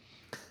 Cool.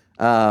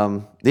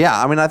 And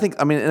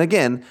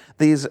again,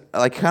 these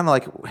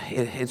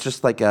it's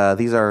just like,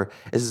 this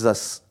is a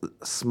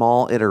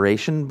small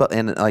iteration,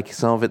 and like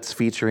some of it's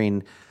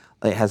featuring,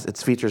 it has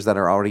its features that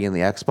are already in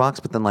the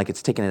Xbox, but then like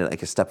it's taking it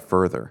like a step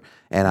further.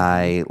 And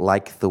I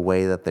like the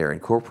way that they're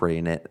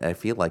incorporating it. I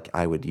feel like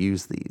I would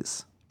use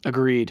these.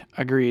 Agreed.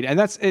 And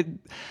that's it.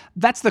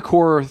 That's the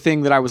core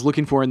thing that I was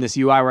looking for in this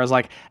UI, where I was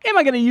like, am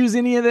I going to use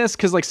any of this?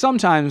 Because like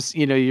sometimes,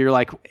 you're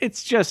like,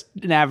 it's just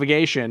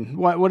navigation.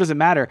 What does it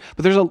matter?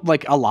 But there's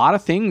a lot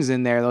of things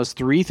in there. Those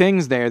 3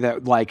 things there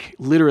that like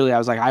literally I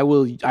was like, I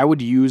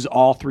would use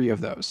all 3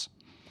 of those.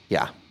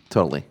 Yeah,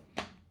 totally.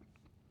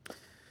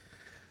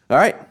 All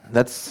right.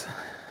 That's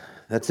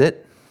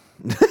it.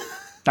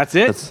 That's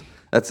it.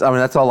 That's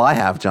all I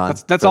have, John.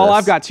 That's all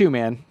I've got too,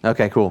 man.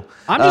 Okay, cool.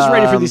 I'm just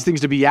ready for these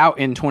things to be out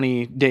in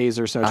 20 days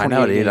or so. I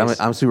know, dude.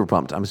 I'm super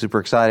pumped. I'm super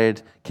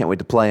excited. Can't wait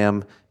to play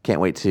them.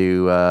 Can't wait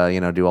to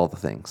do all the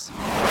things.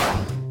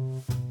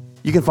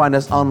 You can find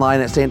us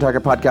online at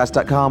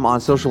StayOnTargetPodcast.com,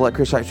 on social at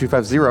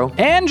ChrisWright250,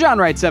 and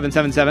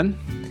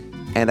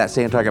JohnWright777, and at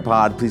Stay on Target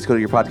Pod. Please go to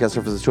your podcast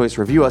service of choice,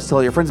 review us,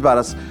 tell your friends about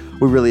us.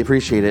 We really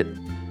appreciate it.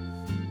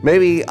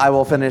 Maybe I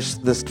will finish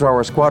the Star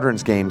Wars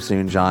Squadrons game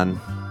soon,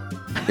 John.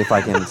 If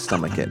I can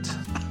stomach it.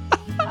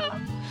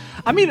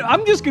 I mean,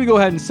 I'm just gonna go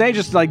ahead and say,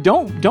 just like,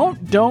 don't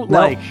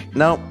like.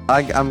 No,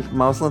 I'm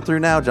muscling through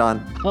now,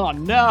 John. Oh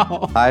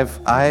no!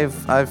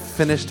 I've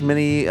finished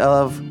many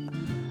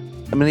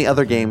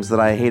other games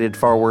that I hated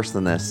far worse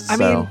than this. I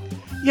mean,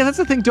 yeah, that's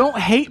the thing. Don't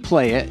hate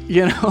play it,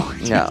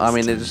 Yeah, I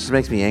mean, it just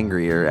makes me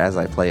angrier as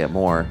I play it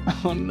more.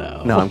 Oh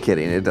no! No, I'm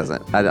kidding. It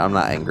doesn't. I'm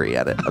not angry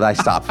at it. But I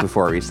stopped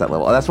before I reached that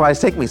level. That's why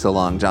it's taking me so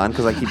long, John,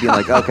 because I keep being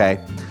like,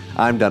 okay,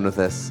 I'm done with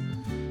this.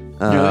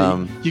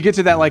 You get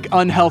to that like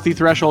unhealthy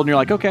threshold, and you're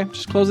like, okay,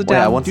 just close it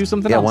down. Do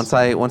something else.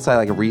 Once I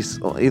like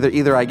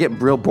either I get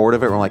real bored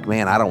of it, or I'm like,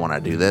 man, I don't want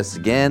to do this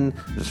again.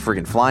 Just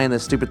freaking fly in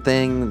this stupid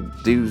thing,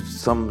 do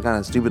some kind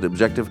of stupid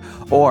objective,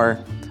 or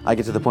I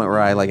get to the point where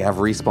I like have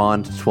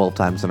respawned 12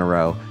 times in a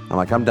row. I'm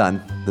like, I'm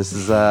done. This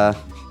is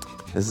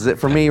it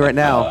for me right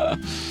now.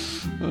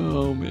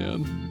 Oh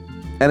man.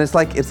 And it's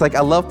like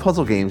I love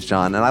puzzle games,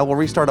 John, and I will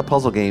restart a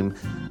puzzle game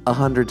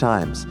 100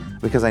 times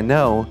because I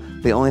know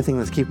the only thing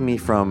that's keeping me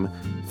from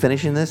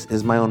finishing this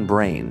is my own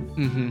brain.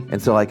 Mm-hmm.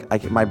 And so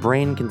my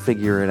brain can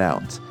figure it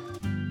out.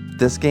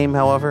 This game,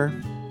 however,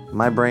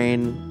 my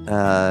brain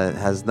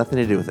has nothing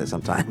to do with it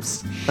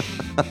sometimes.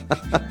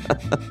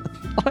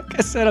 Like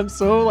I said, I'm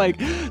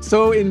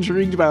so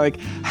intrigued by like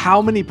how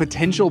many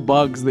potential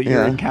bugs that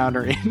you're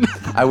encountering.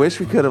 I wish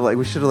we should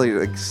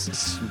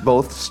have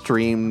both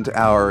streamed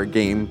our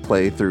game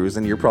playthroughs,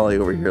 and you're probably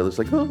over here just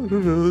like, oh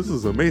no, this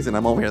is amazing.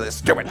 I'm over here, this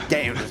stupid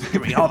game just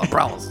giving me all the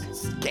problems.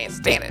 Can't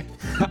stand it.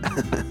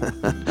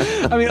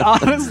 I mean,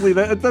 honestly,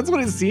 that's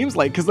what it seems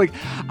like. Because like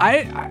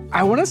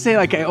I want to say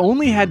like I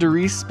only had to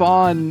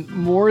respawn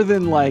more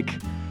than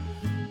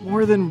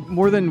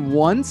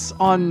once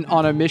on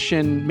a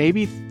mission,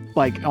 maybe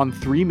like on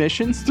 3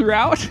 missions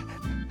throughout.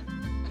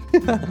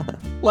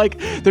 Like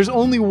there's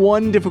only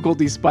one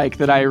difficulty spike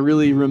that I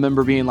really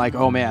remember being like,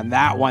 oh man,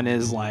 that one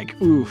is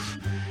like oof,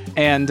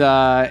 and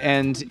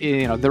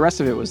the rest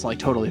of it was like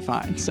totally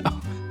fine. So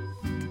all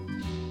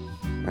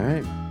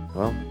right,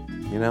 well,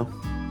 I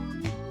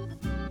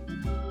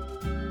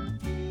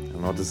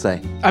don't know what to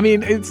say. I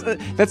mean, it's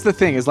that's the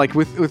thing is like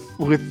with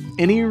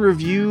any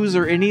reviews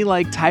or any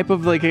like type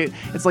of like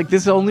it's like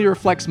this only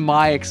reflects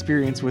my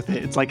experience with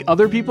it. It's like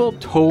other people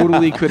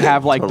totally could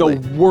have like the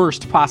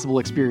worst possible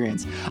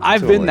experience.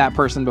 I've been that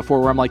person before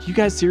where I'm like, you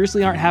guys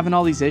seriously aren't having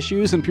all these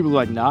issues, and people are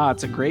like, nah,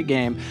 it's a great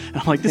game, and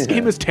I'm like, this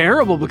game is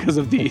terrible because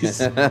of these.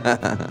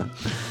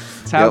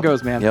 That's how it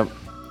goes, man. Yep.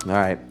 All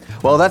right.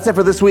 Well, that's it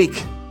for this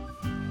week.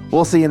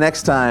 We'll see you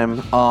next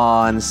time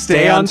on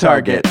Stay on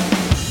Target.